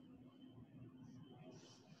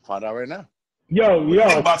 Find out right now. Yo.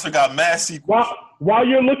 Kickboxer got mass sequels. While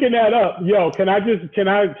you're looking that up, can I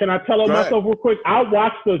tell on myself real quick? I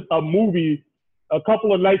watched a movie a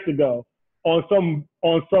couple of nights ago on some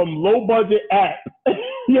low budget app.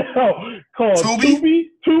 Called Tubi.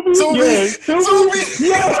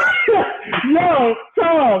 Yo,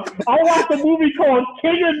 Tom, I watched a movie called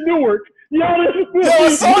King of Newark. I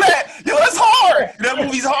saw that. Yo, that's hard. That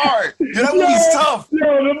movie's hard. That movie's tough. Yo,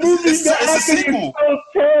 the movie it's a sequel. So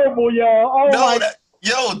terrible, yo.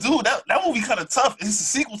 Dude, that movie kind of tough. It's a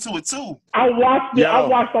sequel to it too. I watched it. I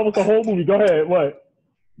watched almost the whole movie. Go ahead. What?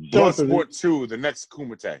 Bloodsport 2, the next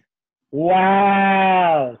Kumite.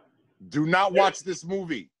 Wow. Do not watch this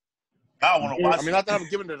movie. I want to watch. I mean, not that I'm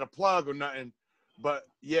giving it a plug or nothing, but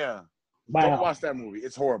yeah, don't watch that movie.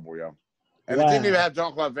 It's horrible, yo. And it didn't even have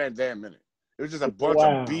Jean-Claude Van Damme in it. It was just a bunch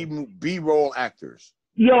of B-roll actors.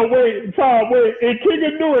 Yo, wait, Tom, wait. And King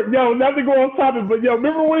of Newark, yo, not to go on topic, but yo,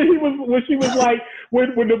 remember when she was like,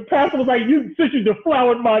 when the pastor was like, you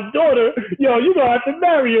deflowered my daughter, yo, you know I have to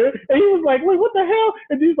marry her. And he was like, wait, what the hell?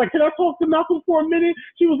 And he's like, can I talk to Malcolm for a minute?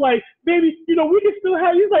 She was like, baby, you know, we can still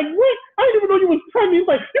have. He's like, what? I didn't even know you was pregnant. He's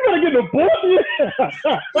like, you gotta get an abortion.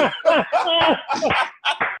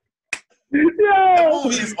 Yo, that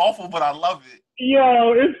movie is awful, but I love it.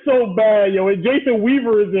 Yo, it's so bad, yo. And Jason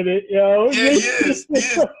Weaver is in it, yo. Yeah, he is.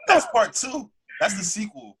 That's part 2. That's the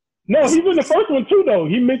sequel. No, he's in the first one too, though.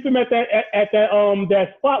 He missed him at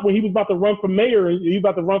that spot when he was about to run for mayor, and he was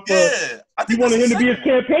about to run for. Yeah, I think he wanted him to be his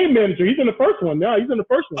campaign manager. He's in the first one. No, he's in the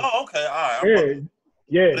first one. Oh, okay, all right.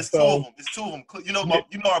 Yeah. But it's two of them. It's two of them. You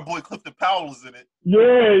know, our boy Clifton Powell is in it.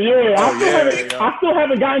 Yeah. I still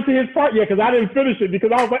haven't gotten to his part yet because I didn't finish it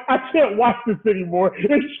because I was like, I can't watch this anymore.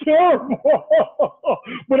 It's terrible.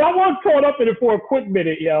 But I was caught up in it for a quick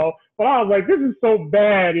minute, yo. But I was like, this is so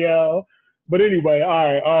bad, yo. But anyway,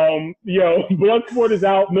 all right. Yo, Bloodsport is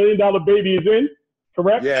out. $1 Million Baby is in,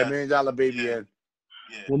 correct? Yeah, $1 Million Baby in.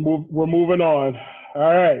 Yeah. We're moving on.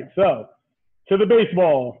 All right. So to the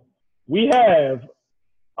baseball, we have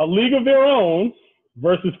A League of Their Own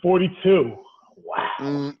versus 42.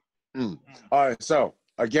 Wow. All right. So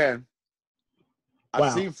again,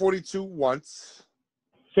 I've seen 42 once.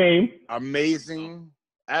 Same. Amazing,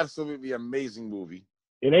 absolutely amazing movie.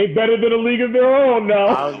 It ain't better than A League of Their Own, no.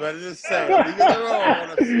 I was ready to say, A League of Their Own,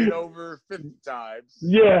 I've seen it over 50 times.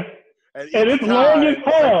 Yeah. And it's long as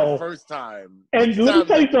hell. Like the first time. And let me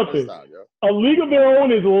tell you something. A League of Their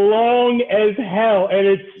Own is long as hell, and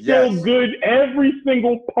it's still good every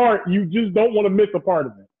single part. You just don't want to miss a part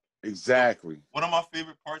of it. Exactly. One of my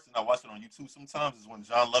favorite parts, and I watch it on YouTube sometimes, is when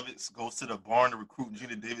John Lovitz goes to the barn to recruit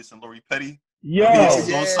Gina Davis and Lori Petty. Yo. He's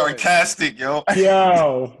so sarcastic, yo.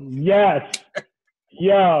 Yo. Yes.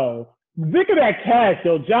 Yo. Think of that cast,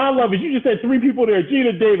 yo. John Lovitz, you just said 3 people there.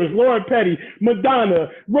 Gina Davis, Lauren Petty,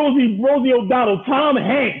 Madonna, Rosie O'Donnell, Tom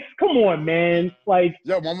Hanks. Come on, man. Like,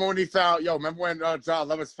 remember when John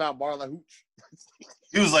Lovitz found Marla Hooch?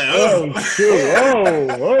 He was like, oh, shit.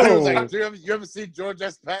 He was like, you ever seen George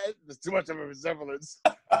S. Patton? There's too much of a resemblance.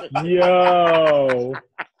 Yo.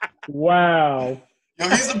 Wow. Yo,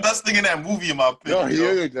 he's the best thing in that movie, in my opinion. Yo, he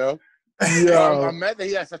is, yo. Yo. I'm mad that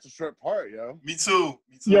he had such a short part, yo. Me too.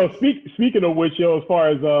 Yo, speaking of which, yo, as far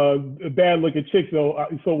as bad looking chicks,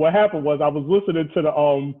 so what happened was I was listening to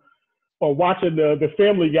or watching the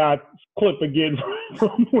Family Guy clip again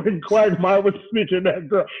from when Quagmire was speaking that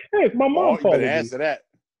girl. Hey, it's my mom calling me. Answer that.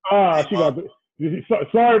 She got.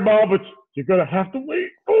 Sorry, Mom, but you're gonna have to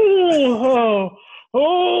wait. Oh.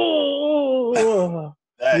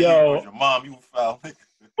 Yo, your mom, you foul.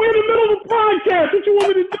 We're in the middle of a podcast. What you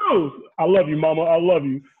want me to do? I love you, Mama. I love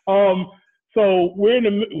you. So what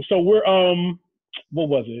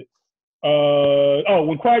was it?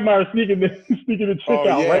 When Quagmire sneaking the chick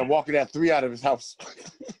out, right? Walking that 3 out of his house.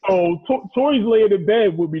 So Tori's laying in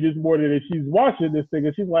bed with me this morning, and she's watching this thing,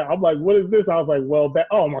 and she's like, "I'm like, what is this?" I was like, "Well,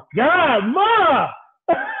 oh my God, Ma!"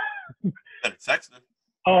 Text her.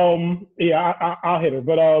 Yeah, I'll hit her,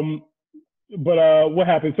 but what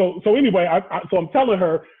happened? So anyway, so I'm telling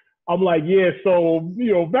her. I'm like, yeah, so,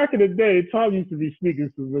 back in the day, Tom used to be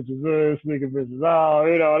sneaking some bitches, that's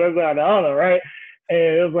that, the other, right? And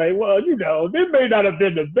it was like, well, they may not have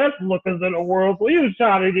been the best lookers in the world, so he was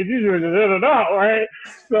trying to get these bitches in and out, right?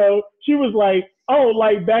 So she was like, oh,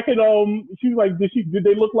 like back in, she was like, did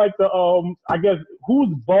they look like the, I guess,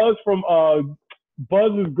 who's Buzz from,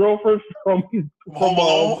 Buzz's girlfriend from Home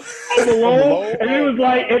Alone? Home Alone? And he was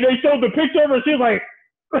like, and they showed the picture of her, she was like,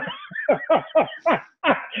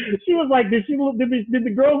 she was like, did the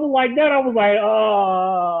girls look like that? I was like,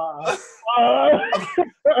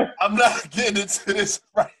 I'm not getting into this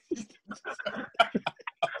right.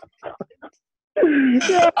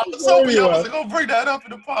 I was hoping y'all wasn't gonna bring that up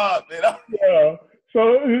in the pod, man. Yeah.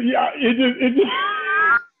 So it just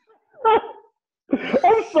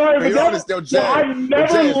I'm sorry, but I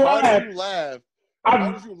never laughed.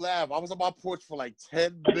 How did you laugh? I was on my porch for like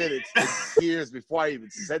 10 minutes in tears before I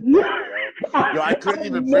even said that, yo. I couldn't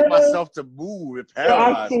even bring myself to move. It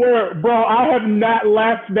paralyzed. I swear, bro, I have not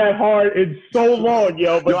laughed that hard in so long,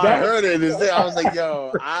 yo. But I heard it. I was like,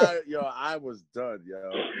 I was done,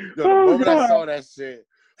 yo. The moment I saw that shit.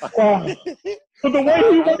 But the way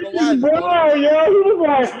he wiped his brow, yo, he was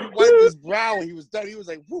like, he wiped his brow. He was done. He was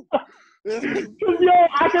like, whoop. Yo,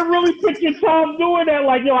 I can really picture Tom doing that.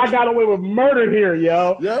 Like, yo, I got away with murder here,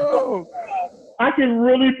 yo. Yo. I can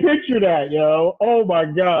really picture that, yo. Oh my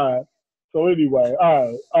God. So anyway,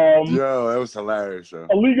 all right. Yo, that was hilarious, yo.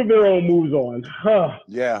 A League of Their Own moves on.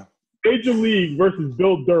 Yeah. Major League versus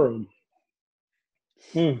Bill Durham.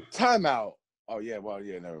 Timeout. Oh yeah, well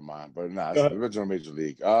yeah, never mind. But nah, it's the original Major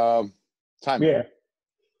League. Timeout. Yeah.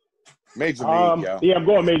 Major League, yo. Yeah, I'm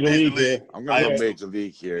going Major League here. I'm gonna go Major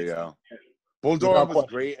League here, yo. Bull Durham was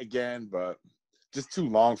great again, but just too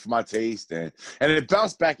long for my taste, and it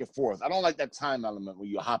bounced back and forth. I don't like that time element where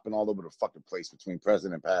you're hopping all over the fucking place between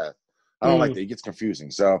present and past. I don't like that. It gets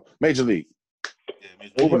confusing. So Major League. Yeah,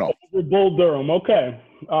 Moving on. Bull Durham. Okay.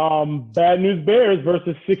 Bad News Bears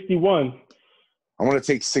versus 61. I want to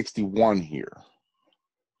take 61 here.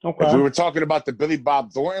 Okay. If we were talking about the Billy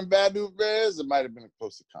Bob Thornton Bad News Bears, it might have been a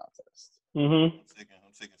closer contest. I'm taking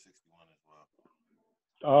 61 as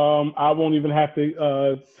well. I won't even have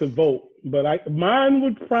to vote, but mine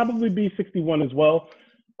would probably be 61 as well.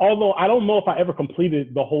 Although I don't know if I ever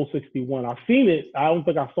completed the whole 61. I've seen it. I don't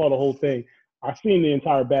think I saw the whole thing. I've seen the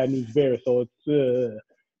entire Bad News Bears, so it's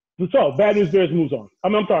so Bad News Bears moves on.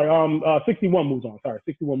 I'm sorry. 61 moves on. Sorry,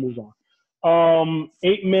 61 moves on.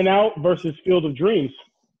 8 Men Out versus Field of Dreams.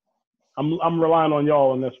 I'm relying on y'all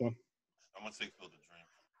on this one. I'm gonna take Field of Dreams.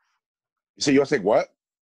 You say you want to take what?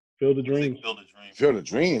 Field of Dreams. Field of Dreams. Field of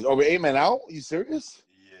Dreams. Over 8 Men Out? You serious?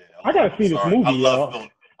 Yeah. I gotta see this movie. I love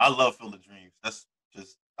Field of Dreams. That's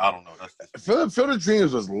just I don't know. That's just Field of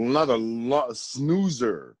Dreams was another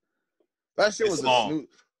snoozer. That shit was long. a snooze.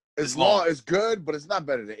 It's long. It's good, but it's not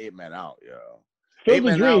better than 8 Men Out, yo. Field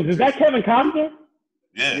of Dreams. Is that Kevin Costner?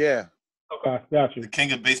 Yeah. Yeah. Okay, got you. The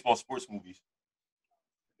king of baseball sports movies.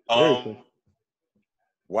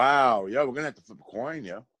 Wow, yo, we're gonna have to flip a coin,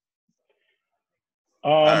 yo.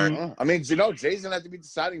 I mean, you know, Jay's gonna have to be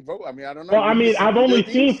deciding vote. I mean, I don't know. Well, I mean, I've only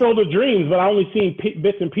seen Field of Dreams, but I only seen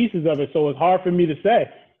bits and pieces of it, so it's hard for me to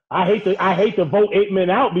say. I hate to vote 8 Men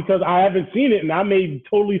Out because I haven't seen it, and I may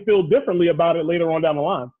totally feel differently about it later on down the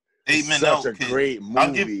line. 8 Men Out, such a great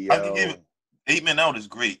movie. I'll give it. 8 Men Out is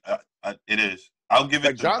great. It is. I'll give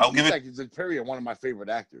it. John Cusack is period one of my favorite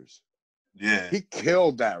actors. Yeah, he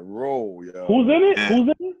killed that role, yo. Who's in it? Yeah. Who's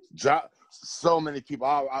in it? So many people.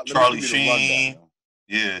 Charlie Sheen.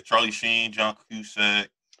 Yeah, Charlie Sheen, John Cusack. There's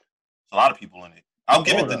a lot of people in it. I'll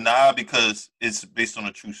give it the nod because it's based on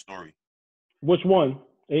a true story. Which one?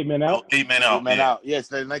 8 Men Out? 8 Men Out. 8 Men Out. Yes,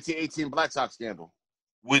 the 1918 Black Sox scandal.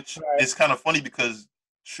 Which is kind of funny because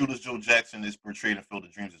Shooter's Joe Jackson is portrayed in Field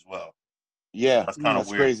of Dreams as well. Yeah, that's kind of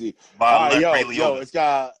weird. Crazy. Yo, it's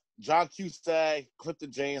got John Cusack,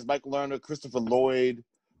 Clifton James, Michael Lerner, Christopher Lloyd,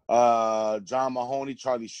 John Mahoney,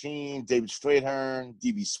 Charlie Sheen, David Strathairn,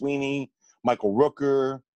 D.B. Sweeney, Michael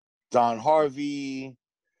Rooker, Don Harvey.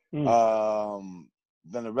 Then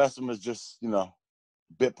the rest of them is just,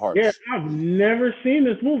 bit parts. Yeah, I've never seen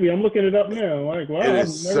this movie. I'm looking it up now. Like, wow,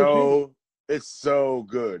 it's so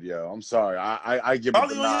good, yo. I'm sorry. I give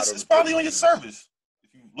probably it the nod. It's probably on your service.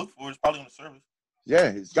 If you look for it, it's probably on the service. Yeah,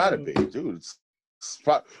 it's got to be, dude. It's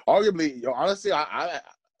arguably, honestly, I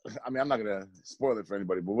mean, I'm not gonna spoil it for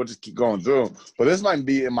anybody, but we'll just keep going through. But this might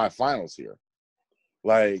be in my finals here,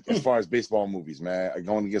 like as far as baseball movies, man.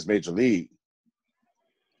 Going against Major League.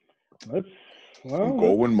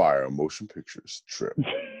 Goldwyn Mayer Motion Pictures trip.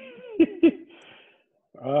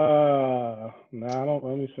 No, I don't.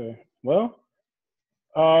 Let me see. Well,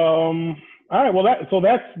 all right. Well,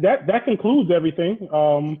 that concludes everything.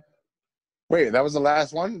 Wait, that was the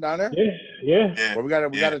last one down there? Yeah. Well, we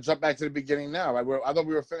gotta jump back to the beginning now. I thought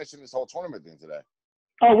we were finishing this whole tournament thing today.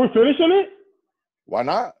 Oh, we're finishing it? Why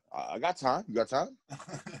not? I got time. You got time?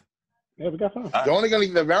 Yeah, we got time.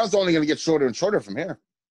 The round's only gonna get shorter and shorter from here.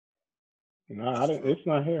 No, it's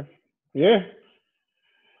not here. Yeah.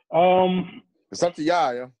 It's up to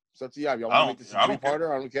y'all, yo. It's up to y'all. Y'all want to make this a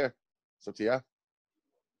three-parter? I don't care. It's up to y'all.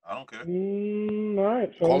 I don't care. All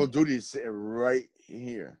right. So. Call of Duty is sitting right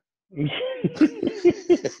here. All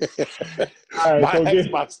right, my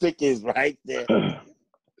Xbox stick is right there.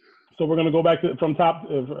 So we're gonna go back from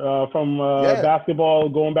basketball,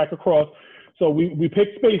 going back across. So we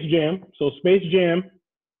picked Space Jam. So Space Jam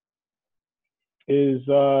is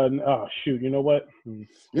you know what? You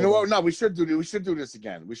know what? No, we should do this. We should do this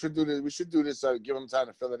again. We should do this. Give them time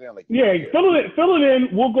to fill it in. Fill it in.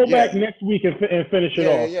 We'll go back next week and finish it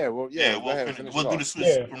off. We'll do the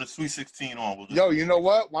Sweet from the Sweet 16 on. You know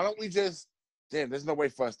what? Why don't we just? Damn, there's no way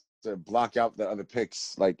for us to block out the other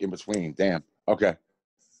picks like in between. Damn. Okay.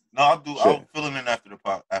 No, I'll fill it in after the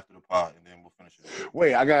pod, and then we'll finish it.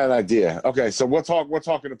 Wait, I got an idea. Okay, so we're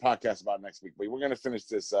talking the podcast about next week, but we're gonna finish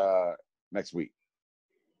this next week.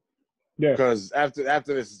 Yeah. Because after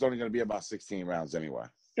this, it's only going to be about 16 rounds anyway.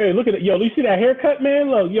 Hey, look at it. Yo, you see that haircut,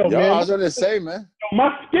 man? Look, man. I was going to say, man.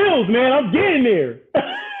 My skills, man. I'm getting there.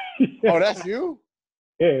 Oh, that's you?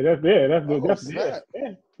 Yeah, that's yeah.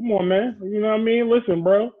 Come on, man. You know what I mean? Listen,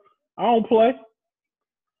 bro. I don't play.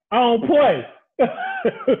 All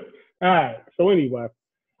right. So anyway,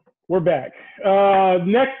 we're back.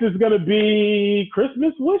 Next is gonna be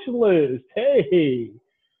Christmas wish list. Hey,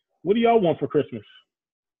 what do y'all want for Christmas?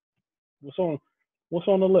 What's on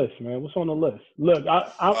the list, man? What's on the list? Look,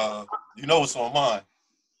 you know what's on mine,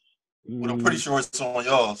 but I'm pretty sure it's on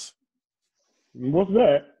y'all's. What's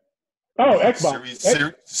that? Oh, Xbox.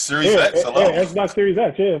 Series X. Xbox Series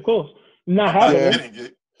X. Yeah, of course. Not having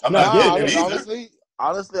it. I'm not getting it either.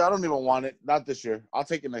 Honestly, I don't even want it. Not this year. I'll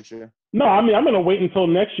take it next year. No, I mean, I'm going to wait until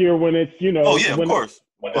next year when it's, you know. Oh, yeah, of course.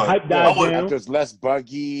 When the hype dies down. After it's less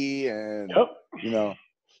buggy and, you know.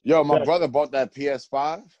 Yo, my brother bought that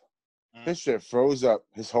PS5. His shit froze up.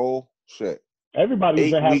 His whole shit.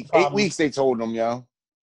 Everybody's been having 8 weeks, they told him, yo.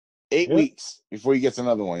 8 weeks before he gets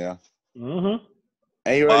another one, yo. Mm-hmm.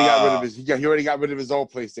 And he already got rid of he already got rid of his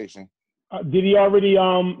old PlayStation. Did he already,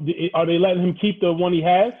 are they letting him keep the one he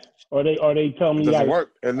has? Or are they telling me it doesn't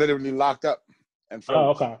work? It literally locked up and froze. Oh,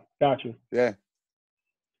 okay. Got you. Yeah.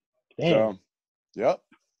 Damn. So, yep.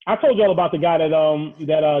 I told y'all about the guy that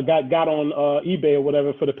got on eBay or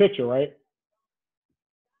whatever for the picture, right?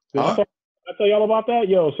 I tell y'all about that?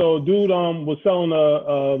 Yo, so dude was selling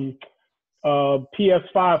a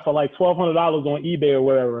PS5 for like $1,200 on eBay or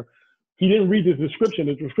whatever. He didn't read the description.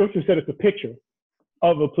 The description said it's a picture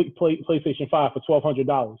of a PlayStation 5 for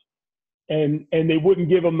 $1,200. And they wouldn't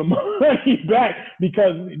give him the money back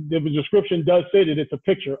because the description does say that it's a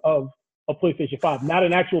picture of a PlayStation 5, not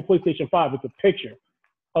an actual PlayStation 5. It's a picture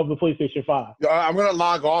of the PlayStation 5. I'm gonna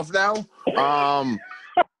log off now. I'll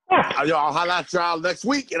holler at y'all next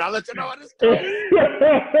week, and I'll let you know how this goes.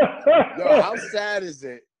 Yo, how sad is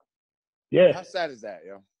it? Yeah. How sad is that,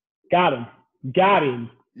 yo? Got him.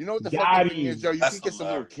 You know what the fucking thing is, yo? You can get some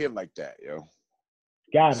little kid like that, yo.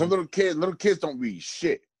 Got him. Some little kids don't read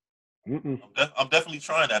shit. I'm definitely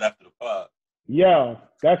trying that after the pod. Yeah,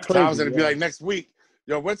 that's crazy. Tom's gonna be like next week.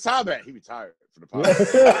 Yo, where's Tom at? He retired for the pod.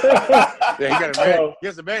 Yeah, he got a man. He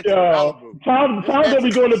has a mansion in Malibu. Tom's gonna be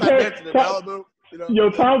doing the Yo,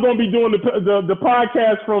 Tom's gonna be doing the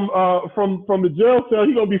podcast from the jail cell.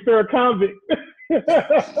 He's gonna be fair convict.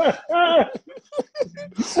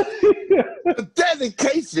 The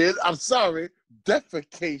dedication. I'm sorry,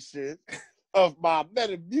 defecation of my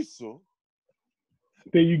Metamucil.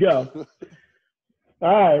 There you go. All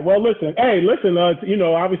right. Well, listen. Hey, listen. You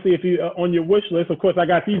know, obviously, if you on your wish list, of course, I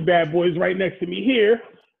got these bad boys right next to me here.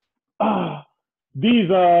 These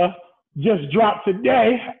just dropped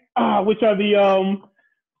today, which are the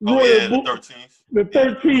the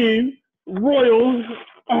 13 Royals.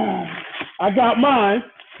 I got mine.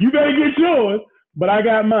 You better get yours, but I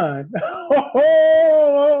got mine.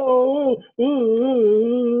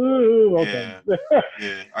 Okay.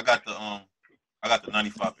 Yeah. I got the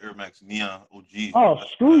 95 Air Max Neon OG. Oh,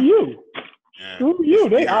 screw you. Yeah. Screw you.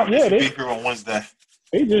 They be here on Wednesday.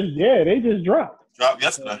 They just dropped. Dropped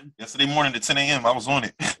yesterday. Yesterday morning at 10 a.m. I was on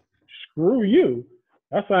it. Screw you.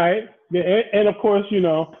 That's all right. Yeah, and of course, you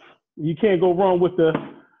know, you can't go wrong with the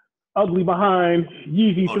ugly behind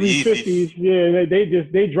Yeezy 350s. Yeah,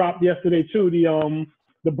 they dropped yesterday too.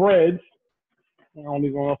 The breads. I don't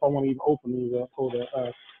even know if I want to even open these up. Hold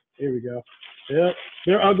up. Here we go. Yep,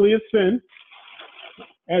 they're ugly as sin.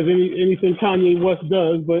 As anything Kanye West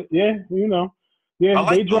does, but yeah, you know,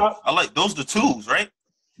 they dropped. I like those. The twos, right?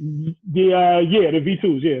 The V2s. Yeah, the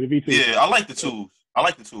V2s. Yeah, I like the twos.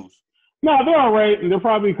 No, they're all right. They're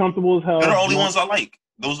probably comfortable as hell. They're the only ones I like.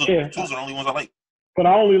 Those are the twos are the only ones I like. But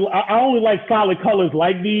I only like solid colors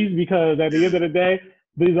like these because at the end of the day,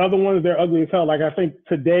 these other ones they're ugly as hell. Like I think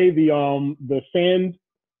today the sand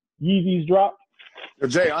Yeezys dropped. Yo,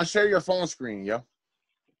 Jay, unshare your phone screen, yo.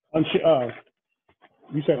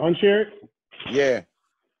 You said unshare it? Yeah.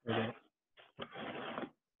 Okay.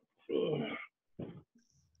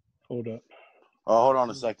 Hold up. Oh, hold on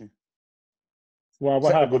a second. Well,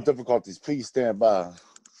 what Technical happened? difficulties. Please stand by.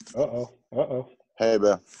 Uh-oh. Hey,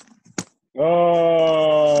 man.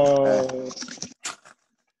 Oh. Hey.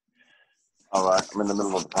 All right. I'm in the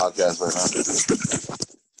middle of the podcast right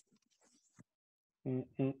now.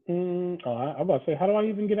 Oh, I'm about to say, how do I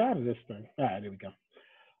even get out of this thing? All right, there we go.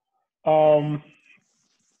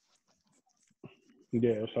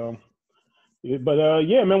 Yeah, so, but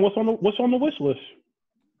yeah, man, what's on the wish list?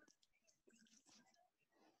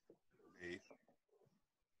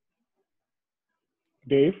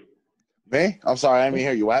 Dave? Me? I'm sorry, I didn't even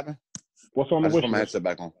hear you. What happened? What's on the wish list? I just put my headset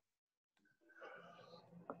back on.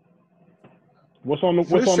 What's on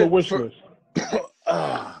the wish list?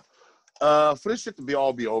 For this shit to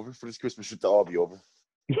all be over, for this Christmas shit to all be over.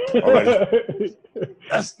 Already.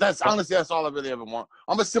 That's honestly that's all I really ever want.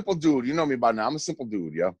 I'm a simple dude. You know me by now. I'm a simple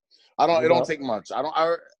dude, yo. It don't take much. I'm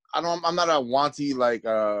not a wanty like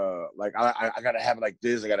I gotta have like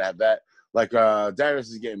this, I gotta have that. Like Darius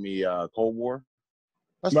is getting me Cold War.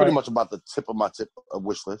 That's pretty much about the tip of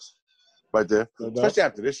wish list. Right there. Especially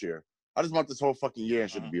after this year. I just want this whole fucking year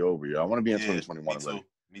and shit to be over, yo. I want to be in 2021 already.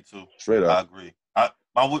 Me too. Straight up. I agree.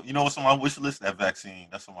 You know what's on my wish list? That vaccine.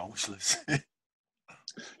 That's on my wish list.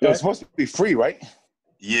 Yo, it's supposed to be free, right?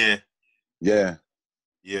 Yeah. Yeah,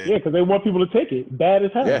 because they want people to take it. Bad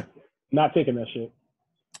as hell. Yeah. Not taking that shit.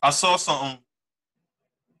 I saw something.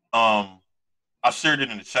 I shared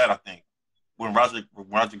it in the chat, I think. When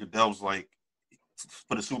Roger Goodell was like,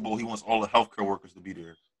 for the Super Bowl, he wants all the healthcare workers to be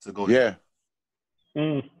there to go there.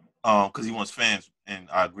 Yeah. Because he wants fans, and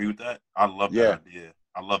I agree with that. I love that idea.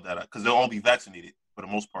 I love that because they'll all be vaccinated for the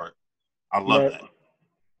most part. I love that,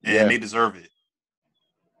 and they deserve it.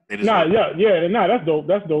 That's dope.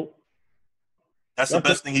 That's dope. That's the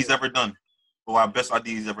best thing he's ever done, or our best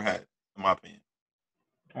idea he's ever had, in my opinion.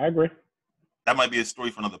 I agree. That might be a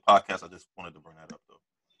story for another podcast. I just wanted to bring that up, though.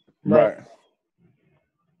 Right.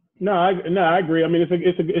 No, I agree. I mean,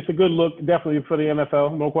 it's a good look, definitely for the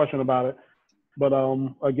NFL, no question about it. But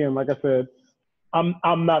again, like I said, I'm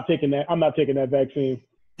not taking that. I'm not taking that vaccine.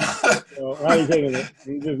 So I ain't taking it.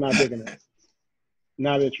 I'm just not taking it.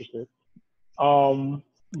 Not interested.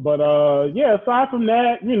 But aside from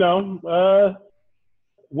that, you know,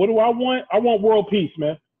 what do I want? I want world peace,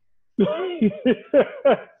 man.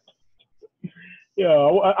 Yeah,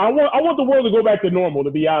 I want the world to go back to normal,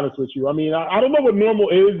 to be honest with you. I mean, I don't know what normal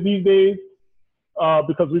is these days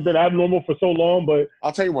because we've been abnormal for so long, but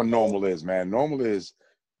I'll tell you what normal is, man. Normal is,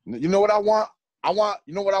 you know what I want?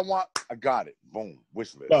 You know what I want? I got it. Boom.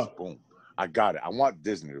 Wish list. Yeah. Boom. I got it. I want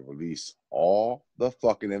Disney to release all the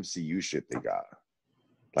fucking MCU shit they got.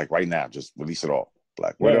 Like right now, just release it all.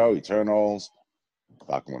 Black Widow, Eternals,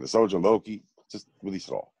 Falcon Winter Soldier, Loki. Just release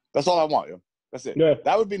it all. That's all I want, yo. That's it. Yeah.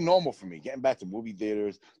 That would be normal for me. Getting back to movie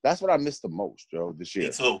theaters. That's what I missed the most, yo, this year.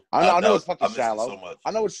 Me too. I know it's fucking shallow.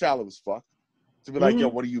 I know it's shallow as fuck. To be like, yo,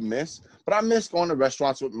 what do you miss? But I miss going to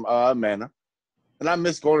restaurants with Manna. And I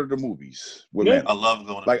miss going to the movies with Manna. I love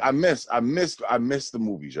going to like I miss the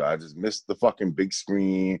movies, yo. I just miss the fucking big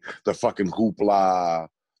screen, the fucking hoopla,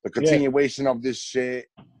 the continuation of this shit.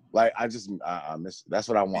 Like I miss it. That's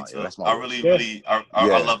what I want. Yeah, that's my I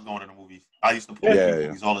love going to the movies. I used to play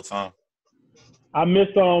movies all the time. I miss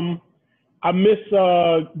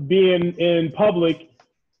being in public,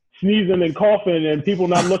 sneezing and coughing, and people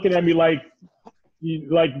not looking at me like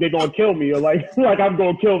they're gonna kill me or like I'm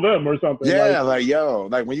gonna kill them or something. Yeah,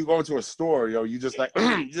 like when you go into a store, yo, you just like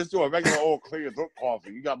you just do a regular old clear throat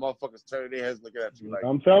coughing. You got motherfuckers turning their heads looking at you like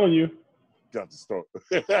I'm telling you. Got the store.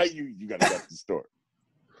 you gotta get the store.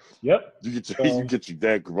 Yep. You get your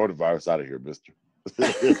damn coronavirus out of here, mister.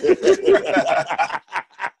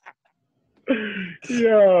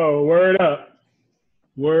 Yo, word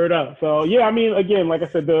up. So yeah, I mean, again, like I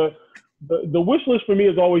said, the wish list for me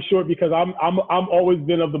is always short because I'm always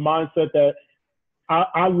been of the mindset that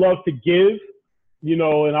I love to give, you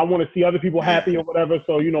know, and I want to see other people happy or whatever.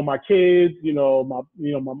 So, you know, my kids, my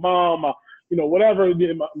mom, whatever,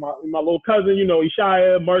 my little cousin,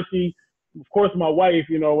 Ishaya, Mercy, of course, my wife,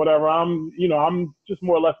 whatever. I'm just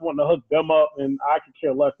more or less wanting to hook them up, and I could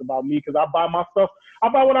care less about me because I buy my stuff. I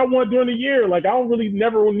buy what I want during the year. Like I don't really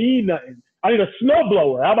never need nothing. I need a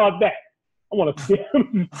snowblower. How about that?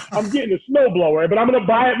 I'm getting a snowblower, but I'm gonna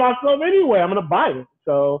buy it myself anyway. I'm gonna buy it.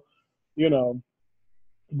 So,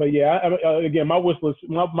 but yeah, again, my wish list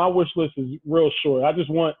is real short. I just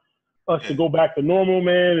want us to go back to normal,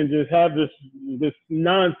 man, and just have this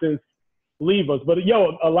nonsense leave us. But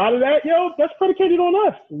a lot of that, that's predicated on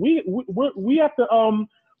us. We have to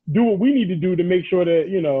do what we need to do to make sure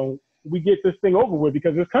that we get this thing over with,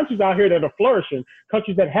 because there's countries out here that are flourishing,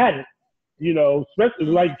 countries that hadn't, especially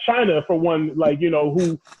like China for one, like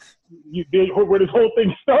where this whole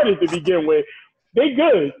thing started to begin with. They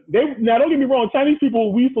good. Now don't get me wrong, Chinese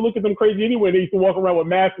people, we used to look at them crazy anyway. They used to walk around with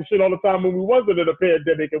masks and shit all the time when we wasn't in a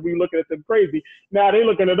pandemic, and we looking at them crazy. Now they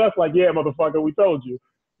looking at us like, yeah, motherfucker, we told you.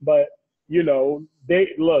 But they're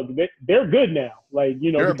good now. Like,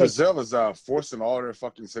 Brazil is forcing all their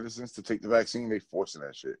fucking citizens to take the vaccine. They forcing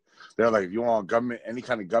that shit. They're like, if you want any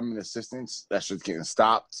kind of government assistance, that shit's getting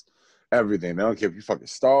stopped. Everything. They don't care if you fucking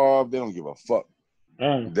starve. They don't give a fuck.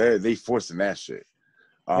 They forcing that shit.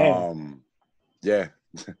 Yeah.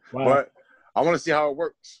 Wow. But I want to see how it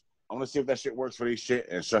works. I want to see if that shit works for these shit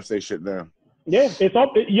and shuts their shit down. Yeah, it's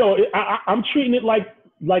up. I'm treating it like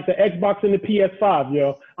the Xbox and the PS5,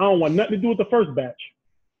 yo. I don't want nothing to do with the first batch.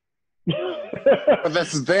 But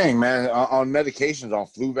that's the thing, man. On medications, on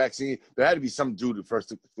flu vaccine, there had to be some dude who first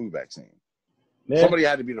took the flu vaccine. Yeah. Somebody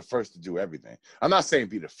had to be the first to do everything. I'm not saying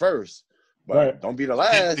be the first, but don't be the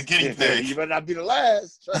last. You better not be the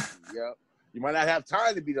last. Trust me, yo. You might not have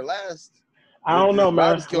time to be the last. I don't know, man.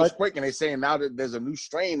 Virus kills quick, and they're saying now that there's a new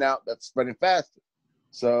strain out that's spreading faster.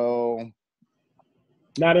 So,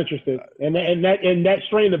 not interested. And that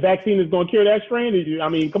strain, the vaccine is going to cure that strain. I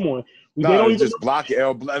mean, come on. No, they don't just block it.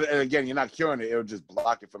 And again, you're not curing it. It'll just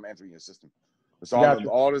block it from entering your system. That's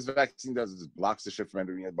all this vaccine does is just blocks the shit from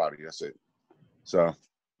entering your body. That's it. So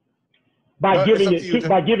by giving it to you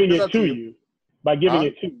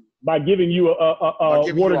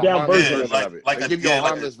a watered down version of it. Like a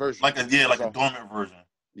harmless version. Like a dormant version.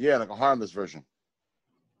 Yeah, like a harmless version.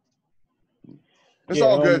 It's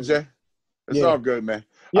all good, Jay. It's all good, man.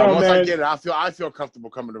 Once I get it, I feel comfortable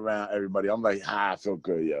coming around everybody. I'm like, I feel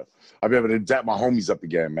good, yo. I'll be able to dap my homies up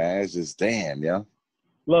again, man. It's just damn, yo.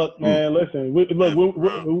 Look, man, listen.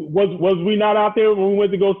 Was we not out there when we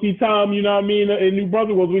went to go see Tom? You know what I mean? In New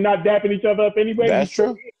Brunswick, was we not dapping each other up anyway? That's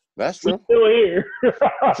true. We're still here.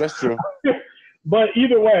 That's true. But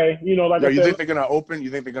either way, you know, like I said, you think they're gonna open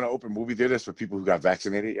movie theaters for people who got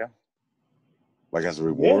vaccinated? Yeah. Like as a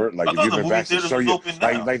reward, like if you've been vaccinated,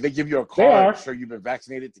 like they give you a card, so you've been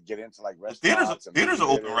vaccinated to get into like restaurants. Theaters are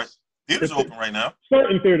open, right? Theaters are open right now.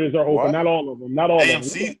 Certain theaters are open, not all of them. Not all of them.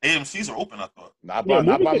 AMC's are open, I thought. Not by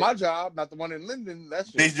my job, not the one in Linden.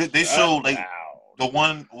 They show like the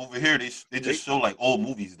one over here. They just show like old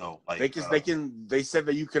movies though. Like they said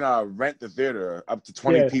that you can rent the theater up to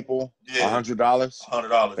 20 people, $100.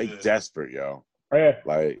 $100. They desperate, yo. Yeah.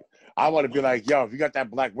 Like. I want to be like, yo, if you got that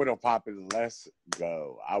Black Widow popping, let's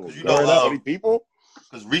go. I will go. 20 people?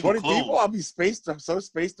 Because 20 people, I'll be so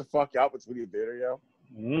spaced to fuck out between the theater, yo.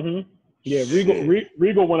 Mm-hmm. Yeah,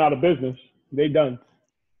 Regal went out of business. They done.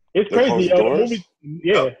 It's crazy, yo. The movie,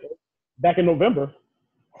 back in November.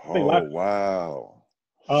 Oh, wow.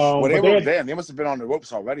 Well, they must have been on the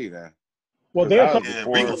ropes already then. Well,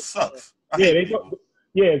 Regal sucks.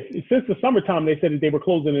 Since the summertime, they said that they were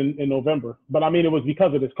closing in November. But I mean, it was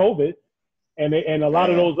because of this COVID, and a lot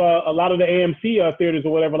of those, a lot of the AMC theaters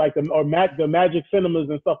or whatever, like the Magic Cinemas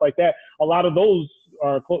and stuff like that. A lot of those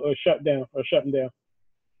are shutting down.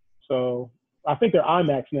 So I think they're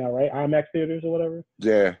IMAX now, right? IMAX theaters or whatever.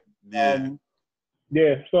 Yeah. Yeah.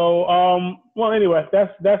 So well, anyway,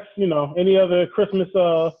 that's any other Christmas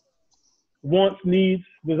wants, needs,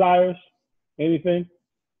 desires, anything?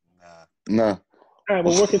 No. All right,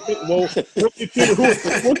 well, we'll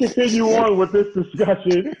continue on with this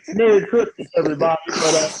discussion. Merry Christmas, everybody.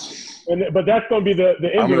 But that's going to be the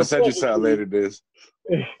end. I'm going to send you something later, this.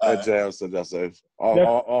 Jay, I'll send you something.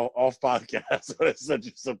 Off podcast. I'm going to send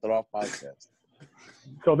you something off podcast.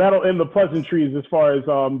 So that'll end the pleasantries as far as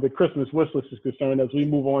the Christmas wish list is concerned as we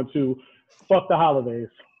move on to fuck the holidays.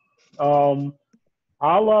 I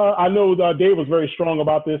know Dave was very strong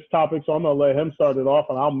about this topic, so I'm going to let him start it off,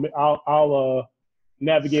 and I'll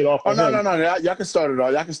navigate off. No. Y'all can start it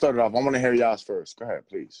off. I want to hear y'all's first. Go ahead,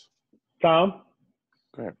 please. Tom?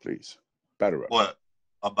 Go ahead, please. Better up. What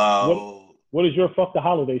about? What is your fuck the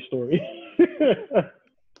holiday story?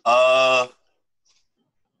 I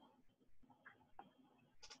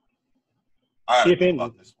had to think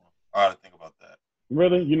about this one. I had to think about that.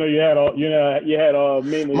 Really? You had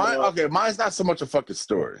mainly. Mine's not so much a fucking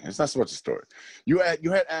story. It's not so much a story. You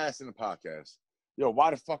had asked in the podcast, yo, why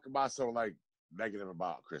the fuck am I so like negative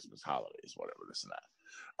about Christmas, holidays, whatever, this and that?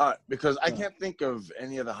 Because I can't think of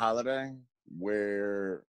any other holiday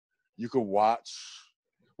where you could watch.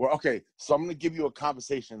 Well, okay, so I'm gonna give you a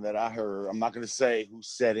conversation that I heard. I'm not gonna say who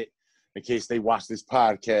said it in case they watch this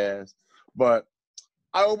podcast, but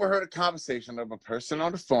I overheard a conversation of a person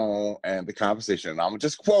on the phone, and the conversation, and I'm gonna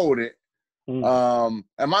just quote it. And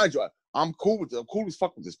mind you, I'm cool as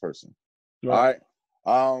fuck with this person. Right.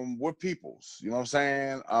 All right. We're peoples, you know what I'm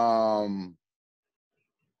saying?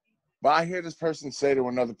 But I hear this person say to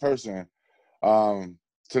another person,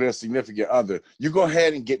 to their significant other, you go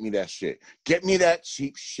ahead and get me that shit. Get me that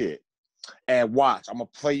cheap shit. And watch, I'm gonna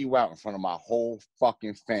play you out in front of my whole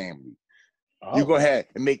fucking family. Oh. You go ahead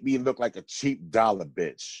and make me look like a cheap dollar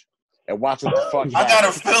bitch. And watch what the fuck I got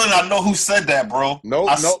a feeling I know who said that, bro. No.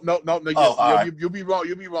 Right. You'll be wrong.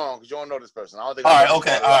 You'll be wrong because you don't know this person. I don't think. All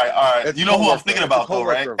right. You know who I'm thinking about, though,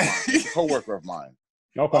 right? It's a coworker of mine.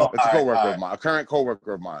 Okay. It's a coworker of mine, a current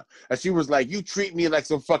coworker of mine. And she was like, you treat me like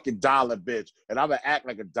some fucking dollar bitch, and I'm going to act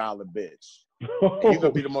like a dollar bitch. And you're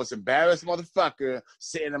gonna be the most embarrassed motherfucker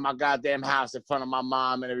sitting in my goddamn house in front of my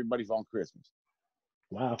mom and everybody on Christmas.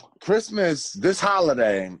 Wow. Christmas, this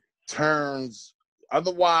holiday, turns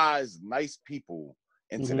otherwise nice people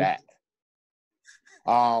into that.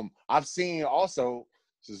 I've seen also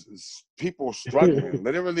people struggling,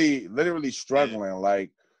 literally struggling,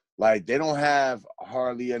 like they don't have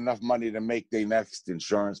hardly enough money to make their next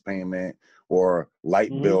insurance payment or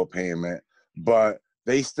light bill payment, but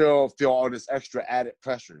they still feel all this extra added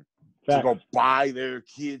pressure to go buy their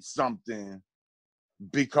kids something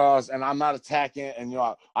because, and I'm not attacking, and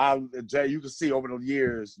Jay, you can see over the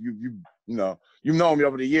years, you know me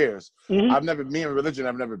over the years. Me and religion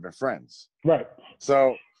have never been friends. Right.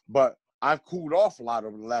 So, but I've cooled off a lot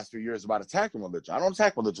over the last few years about attacking religion. I don't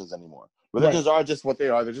attack religions anymore. Religions are just what they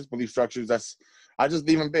are. They're just belief structures. I just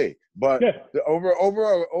leave them be. But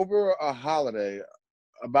over a holiday,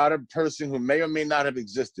 about a person who may or may not have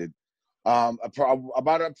existed,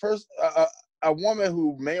 about a woman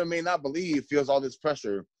who may or may not believe feels all this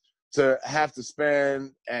pressure to have to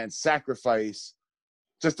spend and sacrifice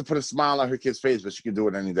just to put a smile on her kid's face, but she can do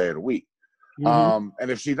it any day of the week. And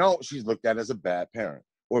if she don't, she's looked at as a bad parent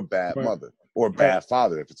or bad mother or bad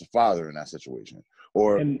father if it's a father in that situation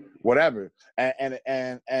or whatever. And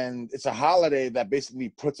it's a holiday that basically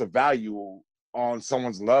puts a value on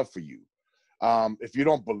someone's love for you. If you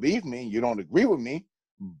don't believe me, you don't agree with me,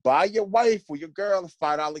 buy your wife or your girl a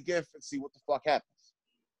 $5 gift and see what the fuck happens.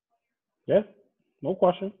 Yeah, no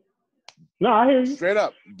question. No, I hear you. Straight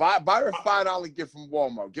up, buy her a $5 gift from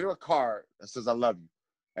Walmart. Get her a card that says "I love you,"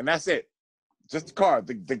 and that's it. Just the card.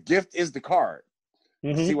 The gift is the card.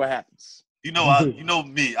 See what happens. You know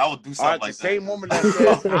me. I would do something like that. The same woman that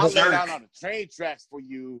says "I'll lay down on the train tracks for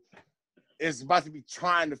you" is about to be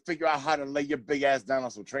trying to figure out how to lay your big ass down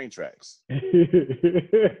on some train tracks. All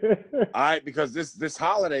right, because this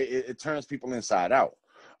holiday it turns people inside out.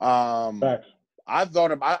 I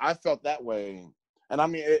felt that way, and I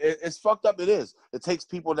mean it's fucked up. It is. It takes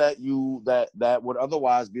people that would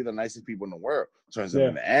otherwise be the nicest people in the world, turns them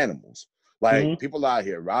into animals. Like people out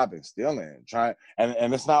here robbing, stealing, trying,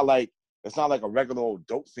 and it's not like a regular old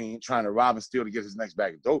dope fiend trying to rob and steal to get his next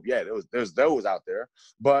bag of dope. Yeah, there's those out there.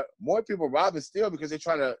 But more people rob and steal because they're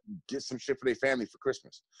trying to get some shit for their family for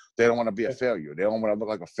Christmas. They don't want to be a failure. They don't want to look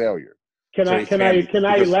like a failure. Can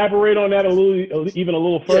I elaborate on that a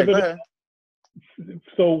little further? Yeah, go ahead.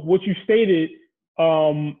 So what you stated,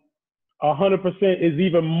 100% is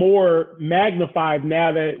even more magnified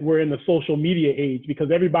now that we're in the social media age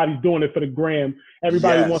because everybody's doing it for the gram.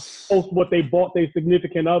 Everybody wants to post what they bought their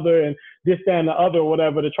significant other and this, that, and the other, or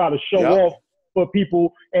whatever, to try to show off for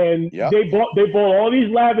people. And they bought all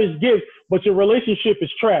these lavish gifts, but your relationship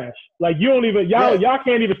is trash. Like you don't even y'all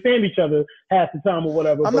can't even stand each other half the time or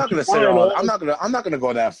whatever. I'm not gonna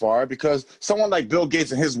go that far because someone like Bill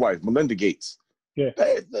Gates and his wife, Melinda Gates. Yeah,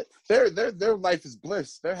 their life is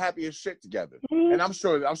bliss. They're happy as shit together, and I'm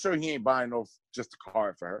sure he ain't buying just a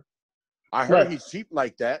card for her. I heard he's cheap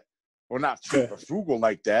like that, or not cheap, but frugal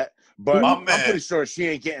like that. But I'm pretty sure she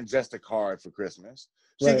ain't getting just a card for Christmas.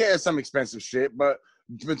 She's getting some expensive shit, but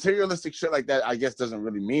materialistic shit like that, I guess, doesn't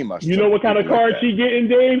really mean much. You know what kind of card she getting,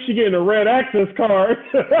 Dave? She getting a red access card.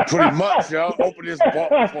 Pretty much, yo. Open this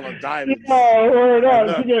box full of diamonds. Oh, word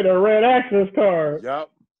up. She getting a red access card. Yep.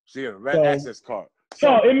 She had a red access card.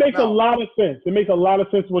 So it makes a lot of sense. It makes a lot of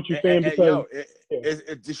sense what you're saying because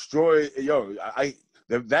it destroys.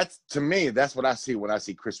 That's to me. That's what I see when I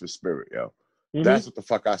see Christmas spirit. That's what the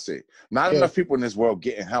fuck I see. Not enough people in this world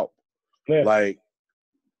getting help. Like,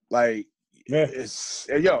 it's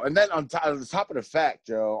and then on top of the fact,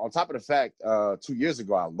 2 years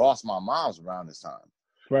ago I lost my mom's around this time.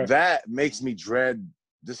 Right. That makes me dread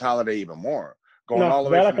this holiday even more. Going all the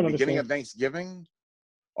way from the beginning of Thanksgiving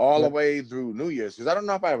all the way through New Year's, because I don't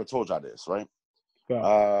know if I ever told y'all this, right?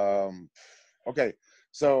 Okay,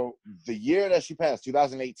 so the year that she passed,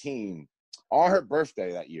 2018, on her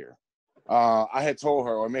birthday that year, I had told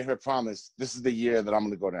her or made her promise, this is the year that I'm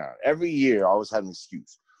going to go down. Every year, I always had an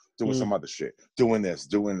excuse, doing some other shit, doing this,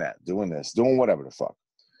 doing that, doing this, doing whatever the fuck.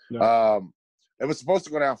 It was supposed to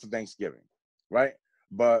go down for Thanksgiving, right?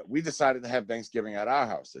 But we decided to have Thanksgiving at our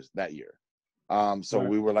house that year. So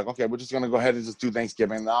we were like, okay, we're just going to go ahead and just do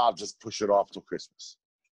Thanksgiving. And I'll just push it off till Christmas.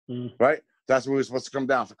 Right? That's when we were supposed to come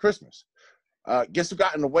down for Christmas. Guess who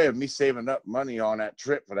got in the way of me saving up money on that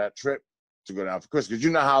trip to go down for Christmas? Because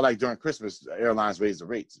you know how, like, during Christmas, airlines raise the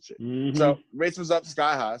rates and shit. So rates was up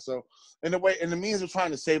sky high. So in the means of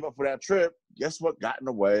trying to save up for that trip, guess what got in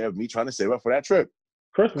the way of me trying to save up for that trip?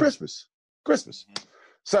 Christmas.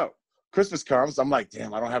 So Christmas comes, I'm like,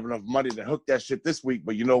 damn, I don't have enough money to hook that shit this week.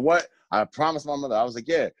 But you know what? I promised my mother. I was like,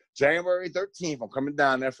 yeah, January 13th, I'm coming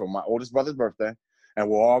down there for my oldest brother's birthday, and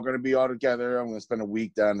we're all going to be all together. I'm going to spend a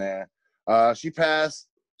week down there. She passed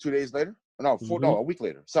 2 days later. No, a week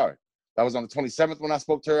later. Sorry. That was on the 27th when I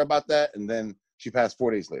spoke to her about that, and then she passed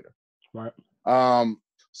 4 days later. Right.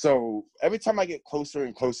 So every time I get closer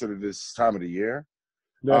and closer to this time of the year,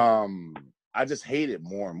 I just hate it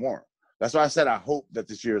more and more. That's why I said I hope that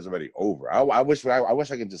this year is already over. I wish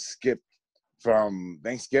I could just skip from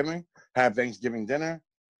Thanksgiving, have Thanksgiving dinner,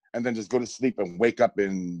 and then just go to sleep and wake up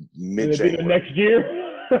in mid-January. The next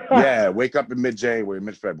year? Yeah, wake up in mid-January,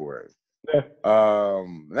 mid-February. Yeah.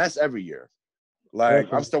 That's every year.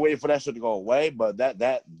 Like, I'm still waiting for that shit to go away, but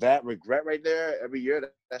that regret right there, every year,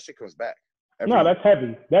 that shit comes back. No, that's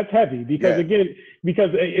heavy. That's heavy because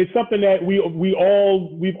because it's something that we've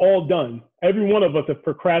all done. Every one of us have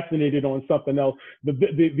procrastinated on something else.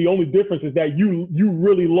 The only difference is that you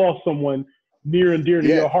really lost someone near and dear to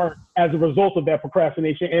your heart as a result of that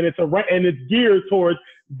procrastination, and it's geared towards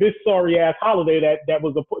this sorry ass holiday that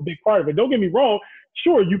was a big part of it. Don't get me wrong.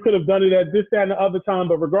 Sure, you could have done it at this, that, and the other time,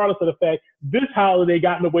 but regardless of the fact, this holiday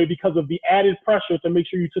got in the way because of the added pressure to make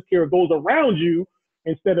sure you took care of those around you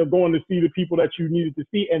instead of going to see the people that you needed to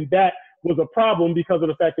see. And that was a problem because of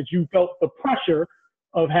the fact that you felt the pressure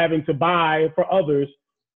of having to buy for others,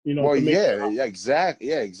 you know. Well, exactly.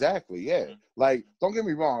 Yeah. Like, don't get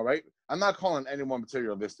me wrong, right? I'm not calling anyone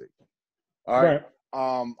materialistic. All right.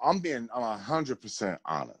 I'm 100%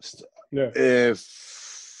 honest. Yeah.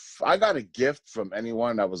 If I got a gift from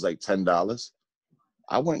anyone that was like $10,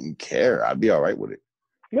 I wouldn't care. I'd be all right with it.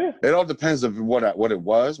 Yeah. It all depends on what it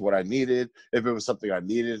was, what I needed, if it was something I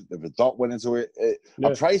needed, if a thought went into it.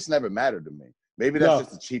 A price never mattered to me. Maybe that's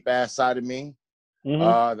just the cheap ass side of me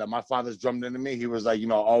that my father's drummed into me. He was like,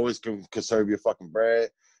 always conserve your fucking bread,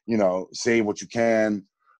 save what you can.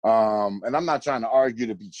 And I'm not trying to argue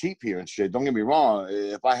to be cheap here and shit. Don't get me wrong.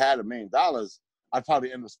 If I had $1 million, I'd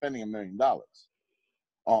probably end up spending $1 million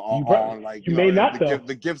on like,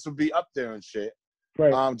 the gifts would be up there and shit.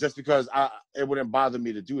 Right. Just because it wouldn't bother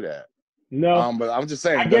me to do that. No. But I'm just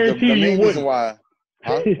saying, I guarantee the main reason why.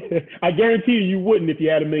 Huh? I guarantee you wouldn't if you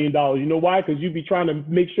had $1 million. You know why? Because you'd be trying to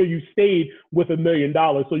make sure you stayed with $1 million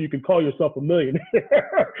so you could call yourself a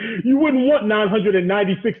millionaire. You wouldn't want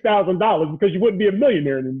 $996,000 because you wouldn't be a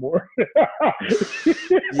millionaire anymore.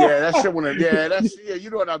 That shit wouldn't. You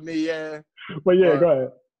know what I mean. Yeah. But go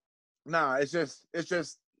ahead. Nah,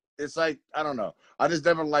 it's like, I don't know. I just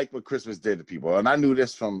never liked what Christmas did to people. And I knew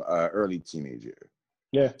this from early teenage year.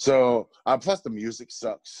 Yeah. So, plus the music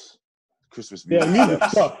sucks. Christmas music. Yeah, music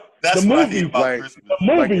sucks. That's what I hate about Christmas. The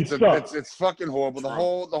movie sucks. It's fucking horrible. The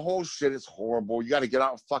whole shit is horrible. You got to get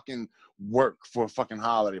out and fucking work for a fucking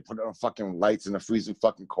holiday. Put on fucking lights in the freezing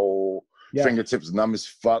fucking cold. Yeah. Fingertips numb as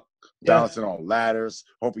fuck. Balancing on ladders.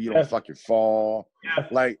 Hoping you don't fucking fall. Yeah.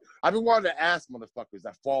 Like, I've been wanting to ask motherfuckers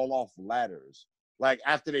that fall off ladders. Like,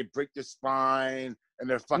 after they break their spine and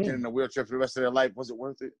they're fucking in a wheelchair for the rest of their life, was it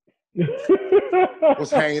worth it?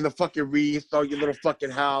 Was hanging the fucking wreath on your little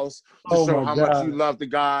fucking house to show how much you love the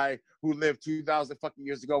guy who lived 2,000 fucking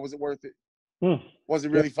years ago? Was it worth it? Was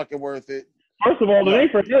it really fucking worth it? First of all, it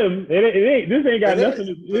ain't for him. It ain't. This ain't got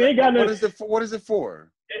nothing. It ain't got nothing. What is it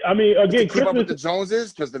for? I mean, again, keep up with the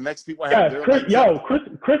Joneses because the next people have their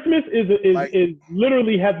Christmas is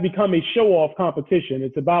literally has become a show off competition.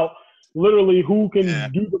 It's about literally who can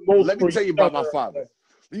do the most. Let me tell you about my father.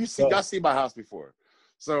 Y'all see my house before.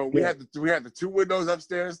 So we had the 2 windows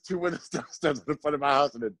upstairs, 2 windows downstairs in the front of my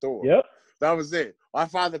house and the door. Yep. That was it. My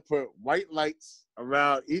father put white lights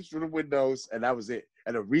around each of the windows, and that was it.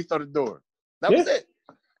 And a wreath on the door. That was it.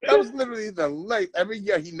 That was literally the light. Every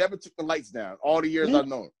year, he never took the lights down. All the years I've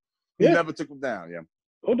known him. He never took them down,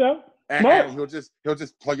 No doubt. And he'll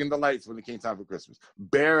just plug in the lights when it came time for Christmas.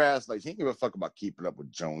 Bare ass lights. He didn't give a fuck about keeping up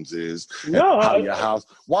with Joneses and how your house.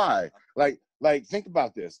 Why? Like think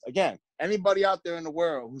about this. Again, anybody out there in the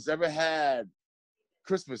world who's ever had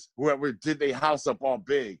Christmas, whoever did their house up all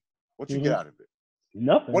big, what you get out of it?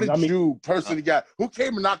 Nothing. What did you personally get? Who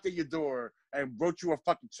came and knocked at your door and wrote you a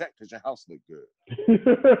fucking check because your house looked good?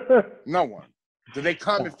 No one. Did they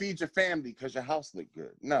come and feed your family because your house looked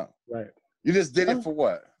good? No. Right. You just did it for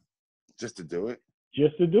what? Just to do it?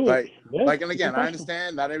 Just to do it. Like, and again, I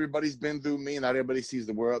understand not everybody's been through me. Not everybody sees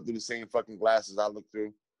the world through the same fucking glasses I look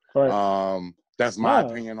through. Right. That's my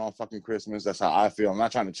opinion on fucking Christmas. That's how I feel. I'm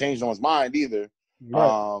not trying to change no one's mind either.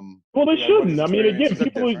 Right. Well, they shouldn't. I mean,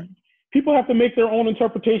 again, people have to make their own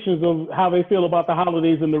interpretations of how they feel about the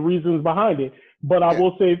holidays and the reasons behind it. But I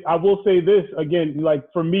will say this again, like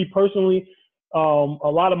for me personally, a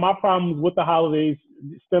lot of my problems with the holidays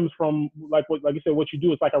stems from like you said, what you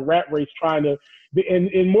do. It's like a rat race trying to,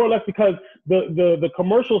 and more or less because the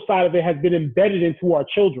commercial side of it has been embedded into our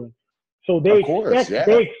children. So they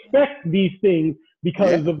expect these things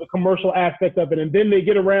because of the commercial aspect of it. And then they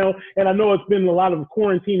get around, and I know it's been a lot of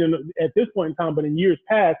quarantine at this point in time, but in years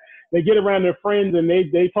past, they get around their friends and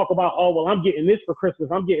they talk about, oh, well, I'm getting this for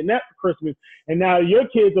Christmas. I'm getting that for Christmas. And now your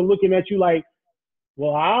kids are looking at you like,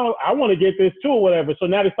 well, I want to get this too or whatever. So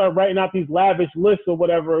now they start writing out these lavish lists or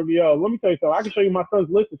whatever. Yo, let me tell you something. I can show you my son's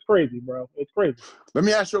list. It's crazy, bro. It's crazy. Let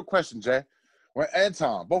me ask you a question, Jay. And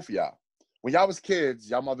Tom, both of y'all. When y'all was kids,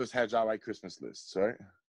 y'all mothers had y'all write Christmas lists, right?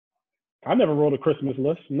 I never wrote a Christmas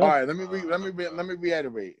list. No. All right, let me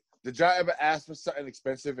reiterate. Did y'all ever ask for something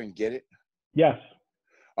expensive and get it? Yes.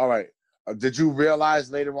 All right. Did you realize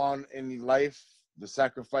later on in your life the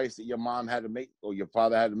sacrifice that your mom had to make or your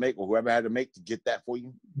father had to make or whoever had to make to get that for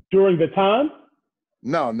you? During the time?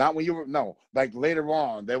 No, not when you were, no. Like later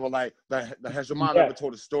on, they were like, has your mom ever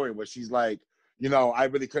told a story where she's like, you know, I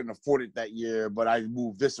really couldn't afford it that year, but I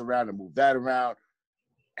moved this around and moved that around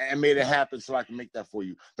and made it happen so I can make that for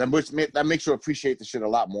you. That makes you appreciate the shit a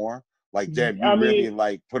lot more. Like, damn, you really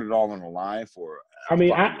like put it all on the line for. I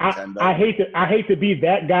mean, I hate to be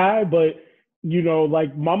that guy, but you know,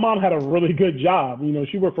 like my mom had a really good job. You know,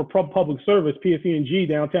 she worked for public service, PSE&G,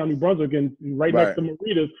 downtown New Brunswick, and right next to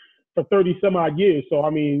Maritas for 30 some odd years. So I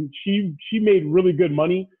mean, she made really good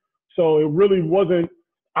money. So it really wasn't.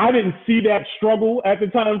 I didn't see that struggle at the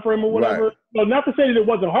time frame or whatever. Right. So not to say that it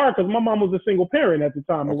wasn't hard, because my mom was a single parent at the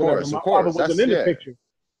time or whatever. My father wasn't in the picture.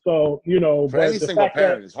 So, you know, for any single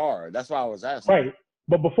parent is hard. That's why I was asking. Right.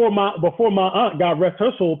 But before my aunt, God rest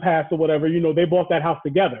her soul, passed or whatever, you know, they bought that house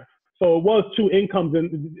together. So it was two incomes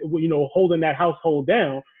and, you know, holding that household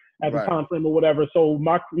down at the time frame or whatever. So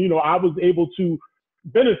I was able to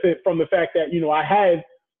benefit from the fact that, you know, I had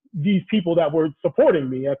these people that were supporting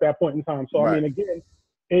me at that point in time. So, I mean, again,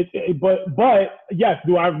 but yes,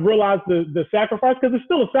 do I realize the sacrifice? Because it's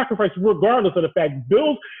still a sacrifice regardless of the fact.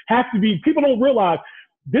 Bills have to be, people don't realize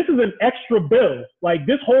this is an extra bill. Like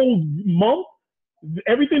this whole month,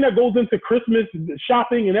 everything that goes into Christmas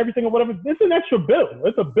shopping and everything or whatever, it's an extra bill.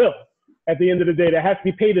 It's a bill at the end of the day that has to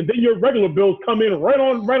be paid. And then your regular bills come in right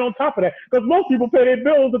on top of that. Because most people pay their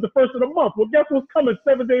bills at the first of the month. Well, guess what's coming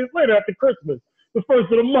 7 days later after Christmas? The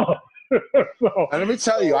first of the month. So, and let me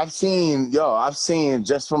tell you, I've seen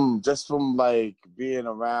just from like being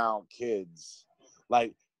around kids,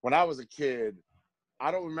 like when I was a kid,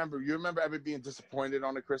 I don't remember. You remember ever being disappointed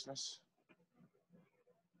on the Christmas?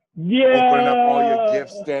 Yeah. Opening up all your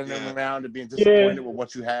gifts, standing around and being disappointed with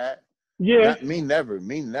what you had. Yeah. Me never.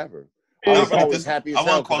 I was always happy as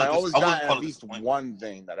hell because I always got at least one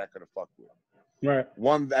thing that I could have fucked with. Right.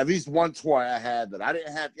 At least one toy I had that I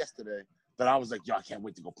didn't have yesterday. That I was like, yo, I can't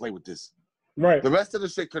wait to go play with this. Right. The rest of the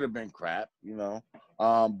shit could have been crap, you know.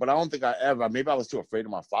 But I don't think maybe I was too afraid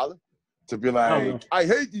of my father to be like, I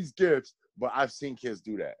hate these gifts. But I've seen kids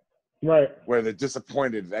do that. Right. Where they're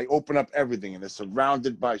disappointed. They open up everything and they're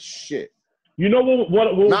surrounded by shit. You know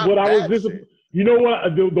what I was disappointed. You know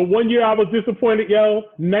what? The 1 year I was disappointed,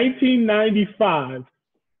 1995,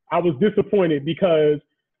 I was disappointed because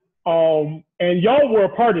and y'all were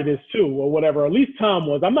a part of this too, or whatever. At least Tom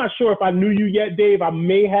was. I'm not sure if I knew you yet, Dave. I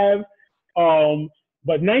may have.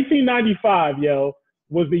 But 1995,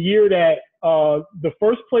 was the year that the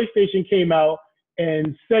first PlayStation came out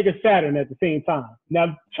and Sega Saturn at the same time.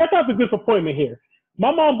 Now, check out the disappointment here.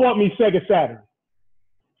 My mom bought me Sega Saturn.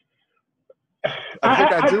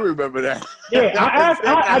 I do remember that. Yeah,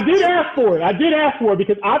 I did ask for it. I did ask for it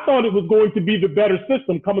because I thought it was going to be the better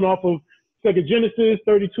system coming off of Sega Genesis,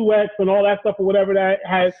 32X, and all that stuff or whatever that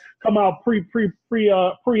has come out pre it.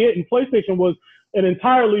 And PlayStation was an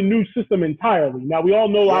entirely new system entirely. Now, we all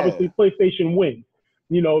know, obviously, PlayStation wins.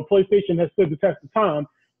 You know, PlayStation has stood the test of time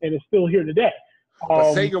and is still here today.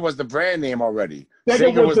 But Sega was the brand name already.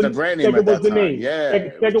 Sega was the brand name at that time. Yeah,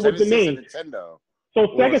 Sega was the name. Nintendo. So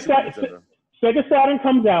Sega Saturn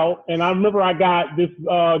comes out, and I remember I got this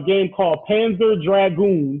game called Panzer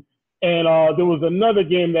Dragoon, and there was another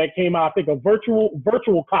game that came out, I think, a Virtual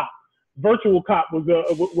Cop. Virtual Cop was the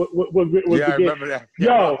game. I remember that.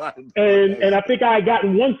 And I think I had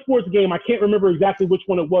gotten one sports game. I can't remember exactly which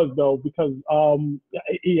one it was, though, because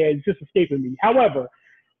it's just escaping me. However,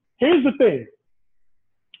 here's the thing.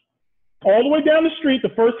 All the way down the street, the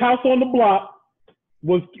first house on the block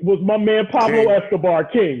was my man Pablo Escobar,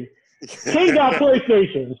 King. King got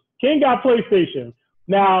PlayStations.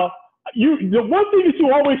 Now, the one thing that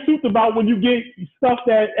you always shoot about when you get stuff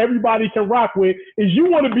that everybody can rock with is you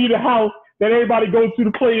want to be the house that everybody goes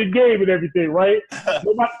to play the game and everything, right?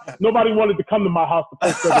 Nobody wanted to come to my house to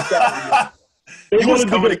play Sega Saturn. You was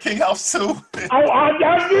coming to King House too.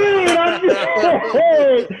 I did.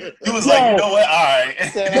 You was like, you know what? All right.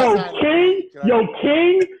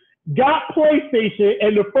 King got PlayStation,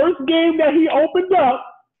 and the first game that he opened up,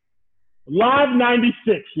 Live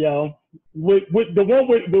 96, yo. With the one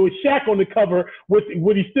with Shaq on the cover, with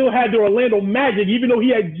he still had the Orlando Magic, even though he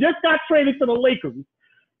had just got traded to the Lakers.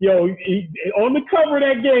 Yo, on the cover of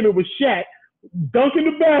that game, it was Shaq dunking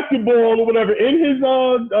the basketball or whatever in his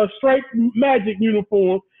striped Magic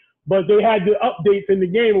uniform, but they had the updates in the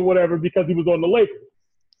game or whatever because he was on the Lakers.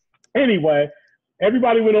 Anyway,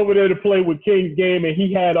 everybody went over there to play with King's game, and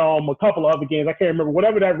he had a couple of other games. I can't remember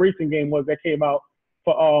whatever that racing game was that came out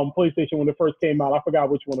for PlayStation when it first came out. I forgot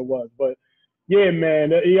which one it was, but yeah, man,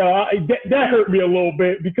 that hurt me a little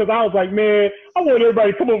bit because I was like, man, I want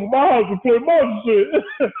everybody to come over to my house and play my shit.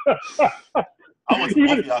 I went to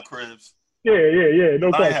both of y'all cribs. Yeah,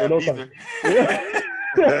 no question.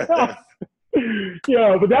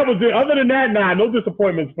 Yeah, but that was it. Other than that, no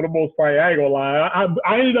disappointments for the most part. I ain't gonna lie.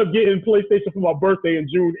 I ended up getting PlayStation for my birthday in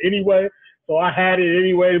June anyway, so I had it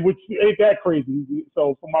anyway, which ain't that crazy.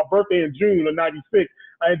 So for my birthday in June of '96,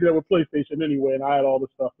 I ended up with PlayStation anyway, and I had all the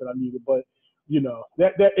stuff that I needed. But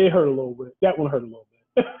that it hurt a little bit. That one hurt a little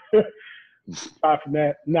bit. Aside from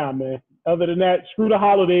that, man. Other than that, screw the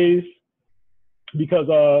holidays because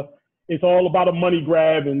it's all about a money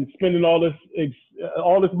grab and spending all this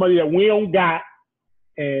money that we don't got,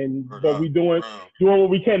 but we doing what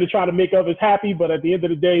we can to try to make others happy. But at the end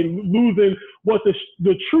of the day, losing what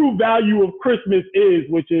the true value of Christmas is,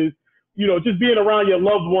 which is just being around your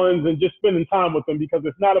loved ones and just spending time with them. Because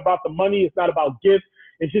it's not about the money, it's not about gifts,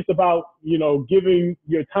 it's just about giving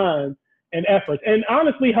your time and efforts, and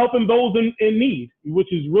honestly helping those in need,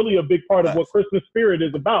 which is really a big part of what Christmas spirit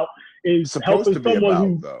is about. Is helping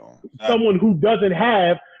someone who doesn't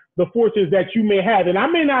have the fortunes that you may have. And I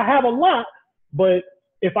may not have a lot, but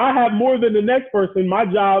if I have more than the next person, my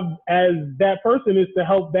job as that person is to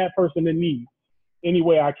help that person in need any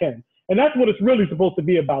way I can. And that's what it's really supposed to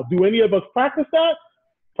be about. Do any of us practice that?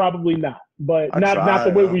 Probably not. But not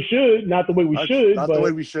the way we should. Not the way we should. Not the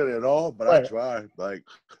way we should at all, but I try. Like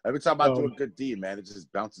every time I do a good deed, man, it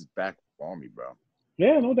just bounces back on me, bro.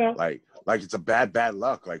 Yeah, no doubt. Like it's a bad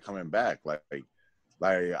luck, like coming back. Like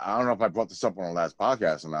I don't know if I brought this up on the last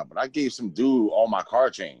podcast or not, but I gave some dude all my car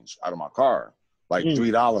change out of my car, like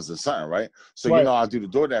 $3 or something, right? So I do the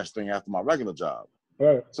DoorDash thing after my regular job.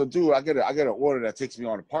 Right. So dude, I get an order that takes me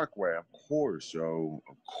on the Parkway. Of course,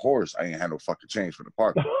 I ain't had no fucking change for the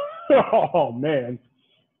park. Oh man.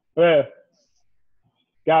 Yeah.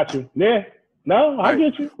 Got you. Yeah. No, I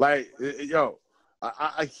get you. Like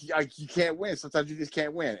you can't win. Sometimes you just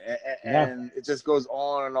can't win, and it just goes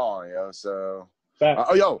on and on, So,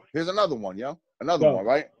 here's another one, Another one,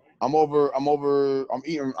 right? I'm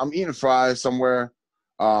eating fries somewhere,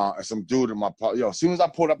 and some dude in my park. As soon as I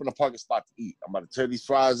pulled up in the parking spot to eat, I'm about to tear these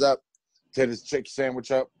fries up, tear this chicken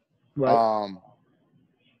sandwich up. Right.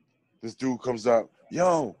 This dude comes up,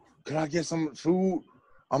 can I get some food?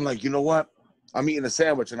 I'm like, you know what? I'm eating a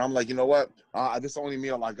sandwich, and I'm like, you know what? This is the only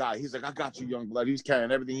meal I got. He's like, I got you, young blood. He was carrying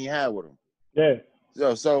everything he had with him. Yeah.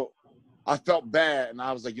 So I felt bad, and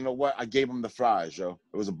I was like, you know what? I gave him the fries, It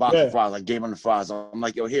was a box of fries. I gave him the fries. I'm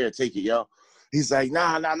like, here, take it, He's like,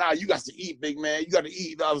 nah. You got to eat, big man. You got to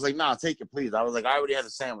eat. I was like, nah, take it, please. I was like, I already had a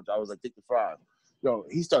sandwich. I was like, take the fries.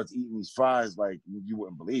 He starts eating these fries like you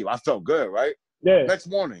wouldn't believe. I felt good, right? Yeah. Next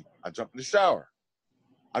morning, I jump in the shower.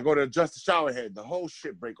 I go to adjust the shower head. The whole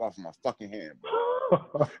shit break off of my fucking hand, bro.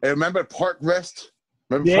 And remember Park Rest?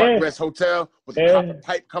 Park Rest Hotel with the copper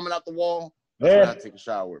pipe coming out the wall? That's what I take a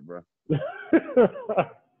shower with, bro.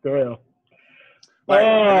 Damn.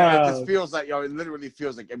 It just feels like, it literally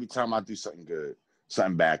feels like every time I do something good,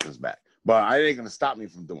 something bad comes back. But it ain't going to stop me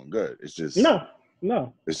from doing good. It's just... No.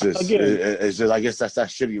 It's just... It's just, I guess that's that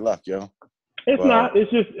shitty luck, It's not. It's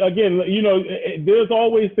just, again, there's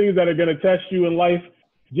always things that are going to test you in life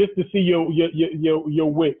just to see your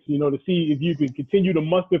wits, to see if you can continue to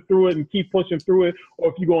muster through it and keep pushing through it, or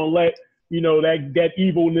if you're going to let, that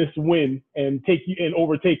evilness win and take you and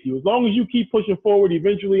overtake you. As long as you keep pushing forward,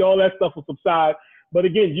 eventually all that stuff will subside. But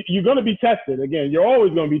again, you're going to be tested. Again, you're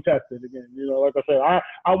always going to be tested. Again, like I said, I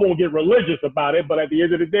won't get religious about it, but at the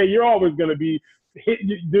end of the day, you're always going to be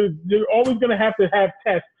you're always going to have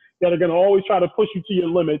tests that are going to always try to push you to your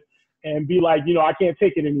limits and be like, I can't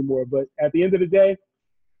take it anymore. But at the end of the day,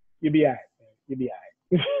 you'll be all right, man. You'll be all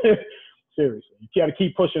right. Seriously. You got to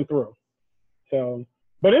keep pushing through. So,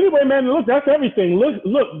 but anyway, man, look, that's everything. Look,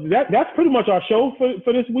 that's pretty much our show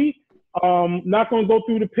for this week. Not going to go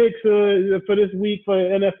through the picks for this week for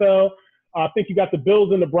NFL. I think you got the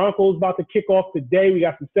Bills and the Broncos about to kick off today. We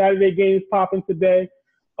got some Saturday games popping today.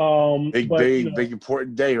 Big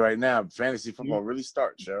important day right now. Fantasy football really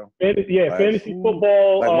starts, yo. Fantasy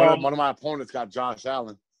football. Like one of my opponents got Josh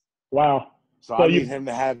Allen. Wow. So I need him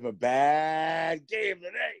to have a bad game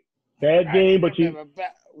today. Bad game, but you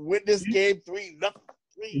win this game 3-0.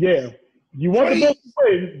 Yeah. You want the Bills to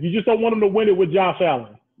win. You just don't want them to win it with Josh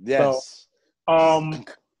Allen. Yes. So,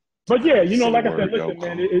 but yeah, like I said, listen,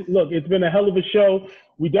 man, it's been a hell of a show.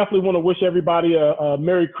 We definitely want to wish everybody a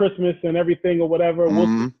Merry Christmas and everything or whatever.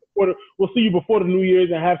 Mm-hmm. We'll see you before the New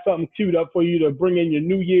Year's and have something queued up for you to bring in your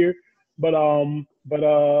new year. But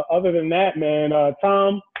other than that, man,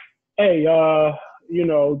 Tom, hey,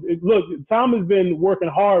 look, Tom has been working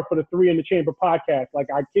hard for the Three in the Chamber podcast. Like,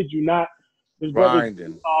 I kid you not. His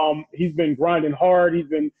grinding. He's been grinding hard. He's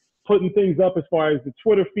been putting things up as far as the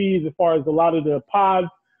Twitter feeds, as far as a lot of the pods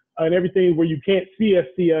and everything where you can't see us,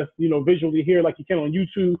 visually here like you can on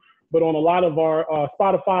YouTube, but on a lot of our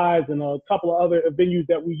Spotify's and a couple of other venues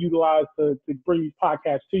that we utilize to bring these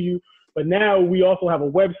podcasts to you. But now we also have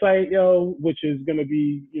a website, which is going to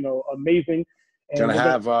be, amazing. Going to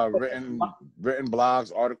have written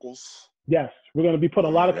blogs, articles. Yes, we're going to be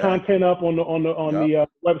putting a lot of content up on the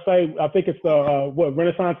website. I think it's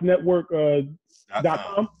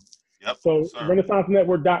RenaissanceNetwork.com. Yep. So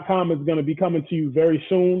RenaissanceNetwork.com is going to be coming to you very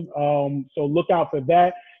soon. So look out for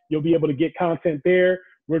that. You'll be able to get content there.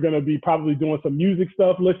 We're going to be probably doing some music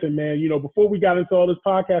stuff. Listen, man, before we got into all this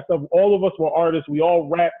podcast stuff, all of us were artists. We all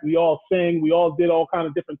rapped, we all sang, we all did all kind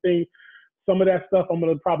of different things. Some of that stuff, I'm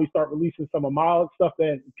going to probably start releasing some of my stuff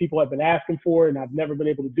that people have been asking for and I've never been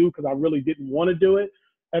able to do because I really didn't want to do it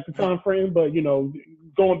at the time frame. But,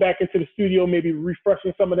 going back into the studio, maybe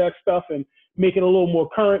refreshing some of that stuff and making it a little more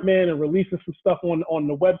current, man, and releasing some stuff on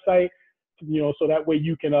the website, so that way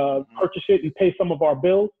you can purchase it and pay some of our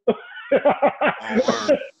bills.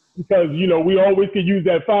 Because, we always could use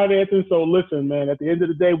that financing. So listen, man, at the end of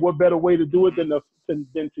the day, what better way to do it than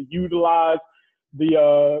to utilize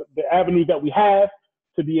the avenues that we have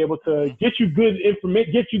to be able to get you good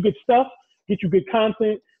information, get you good stuff, get you good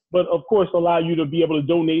content, but of course allow you to be able to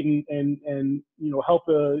donate and help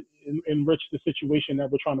enrich the situation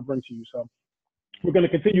that we're trying to bring to you. So we're going to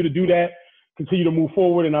continue to do that, continue to move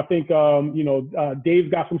forward. And I think,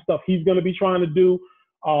 Dave's got some stuff he's going to be trying to do,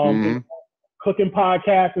 cooking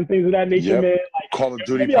podcasts and things of that nature, man. Like, Call of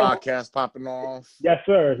Duty podcast popping off. Yes,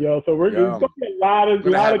 sir. So we're going to be a lot of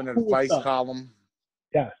cool advice stuff. Column.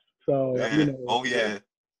 Yes. So,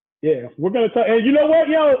 Yeah, we're going to tell, and you know what,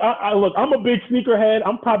 look, I'm a big sneakerhead.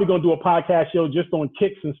 I'm probably going to do a podcast show just on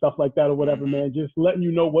kicks and stuff like that or whatever, man. Just letting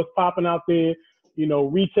you know what's popping out there,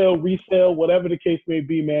 retail, resale, whatever the case may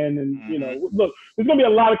be, man. And, look, there's going to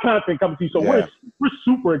be a lot of content coming to you. So we're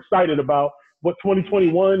super excited about what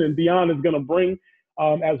 2021 and beyond is going to bring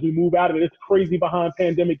as we move out of this crazy behind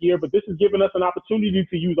pandemic year. But this is giving us an opportunity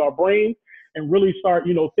to use our brains and really start,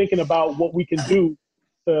 thinking about what we can do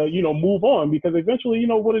to, move on, because eventually,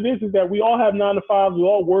 what it is that we all have 9 to 5s, we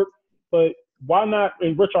all work, but why not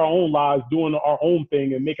enrich our own lives doing our own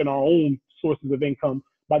thing and making our own sources of income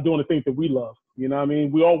by doing the things that we love? You know what I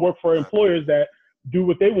mean? We all work for employers that do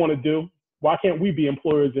what they want to do. Why can't we be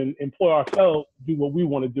employers and employ ourselves, do what we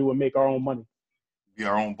want to do and make our own money? Be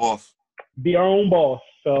our own boss. Be our own boss.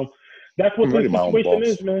 So that's what this situation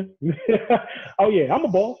is, man. Oh yeah, I'm a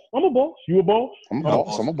boss. You a boss? I'm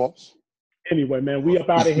a boss. Anyway, man, we up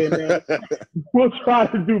out of here, man. We'll try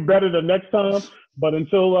to do better the next time. But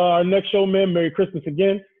until our next show, man, Merry Christmas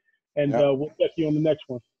again. And we'll catch you on the next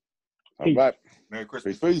one. All right. Merry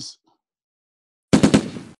Christmas. Peace.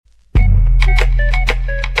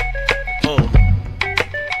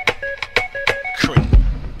 Cream.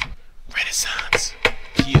 Renaissance.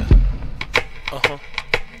 Yeah.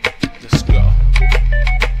 Let's go.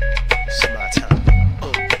 It's my time.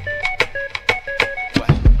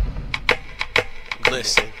 What?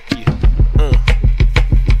 Listen.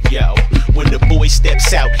 Yo, when the boy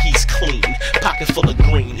steps out, he's clean. Pocket full of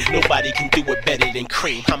green. Nobody can do it better than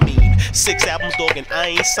Cream. I mean, 6 albums, dog, and I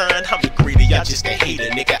ain't signed. I'm the greeter, y'all just a hater,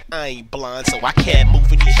 nigga. I ain't blind, so I can't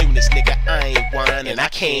move in these units, nigga. I ain't whine, and I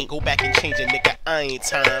can't go back and change it, nigga. I ain't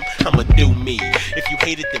time. I'ma do me. If you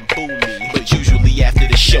hate it, then boo me. But usually after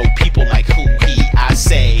the show, people like who he, I I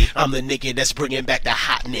say I'm the nigga that's bringing back the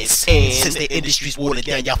hotness. And since the industry's watered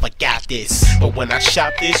down, y'all forgot this. But when I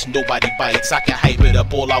shop this, nobody bites. I can hype it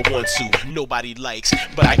up all I want to. Nobody likes,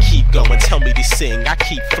 but I keep going. Tell me to sing, I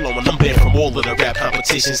keep flowing. I'm banned from all of the rap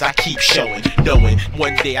competitions. I keep showing, knowing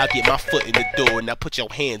one day I'll get my foot in the door. Now put your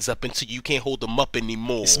hands up until you can't hold them up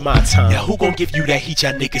anymore. It's my time. Now who gon' give you that heat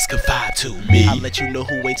y'all niggas can vibe to? Me. I'll let you know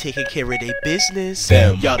who ain't taking care of their business.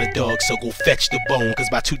 Them. Y'all the dogs, so go fetch the bone. Cause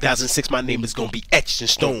by 2006 my name is gonna be etched in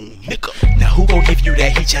stone, nigga. Now who gon' give you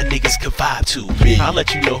that heat y'all niggas can vibe to? Me. I'll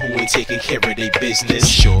let you know who ain't taking care of their business.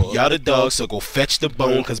 Sure. Y'all the dogs, so go fetch the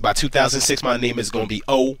bone. Cause by 2006 my name is gonna be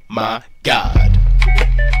oh my God.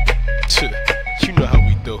 You know how we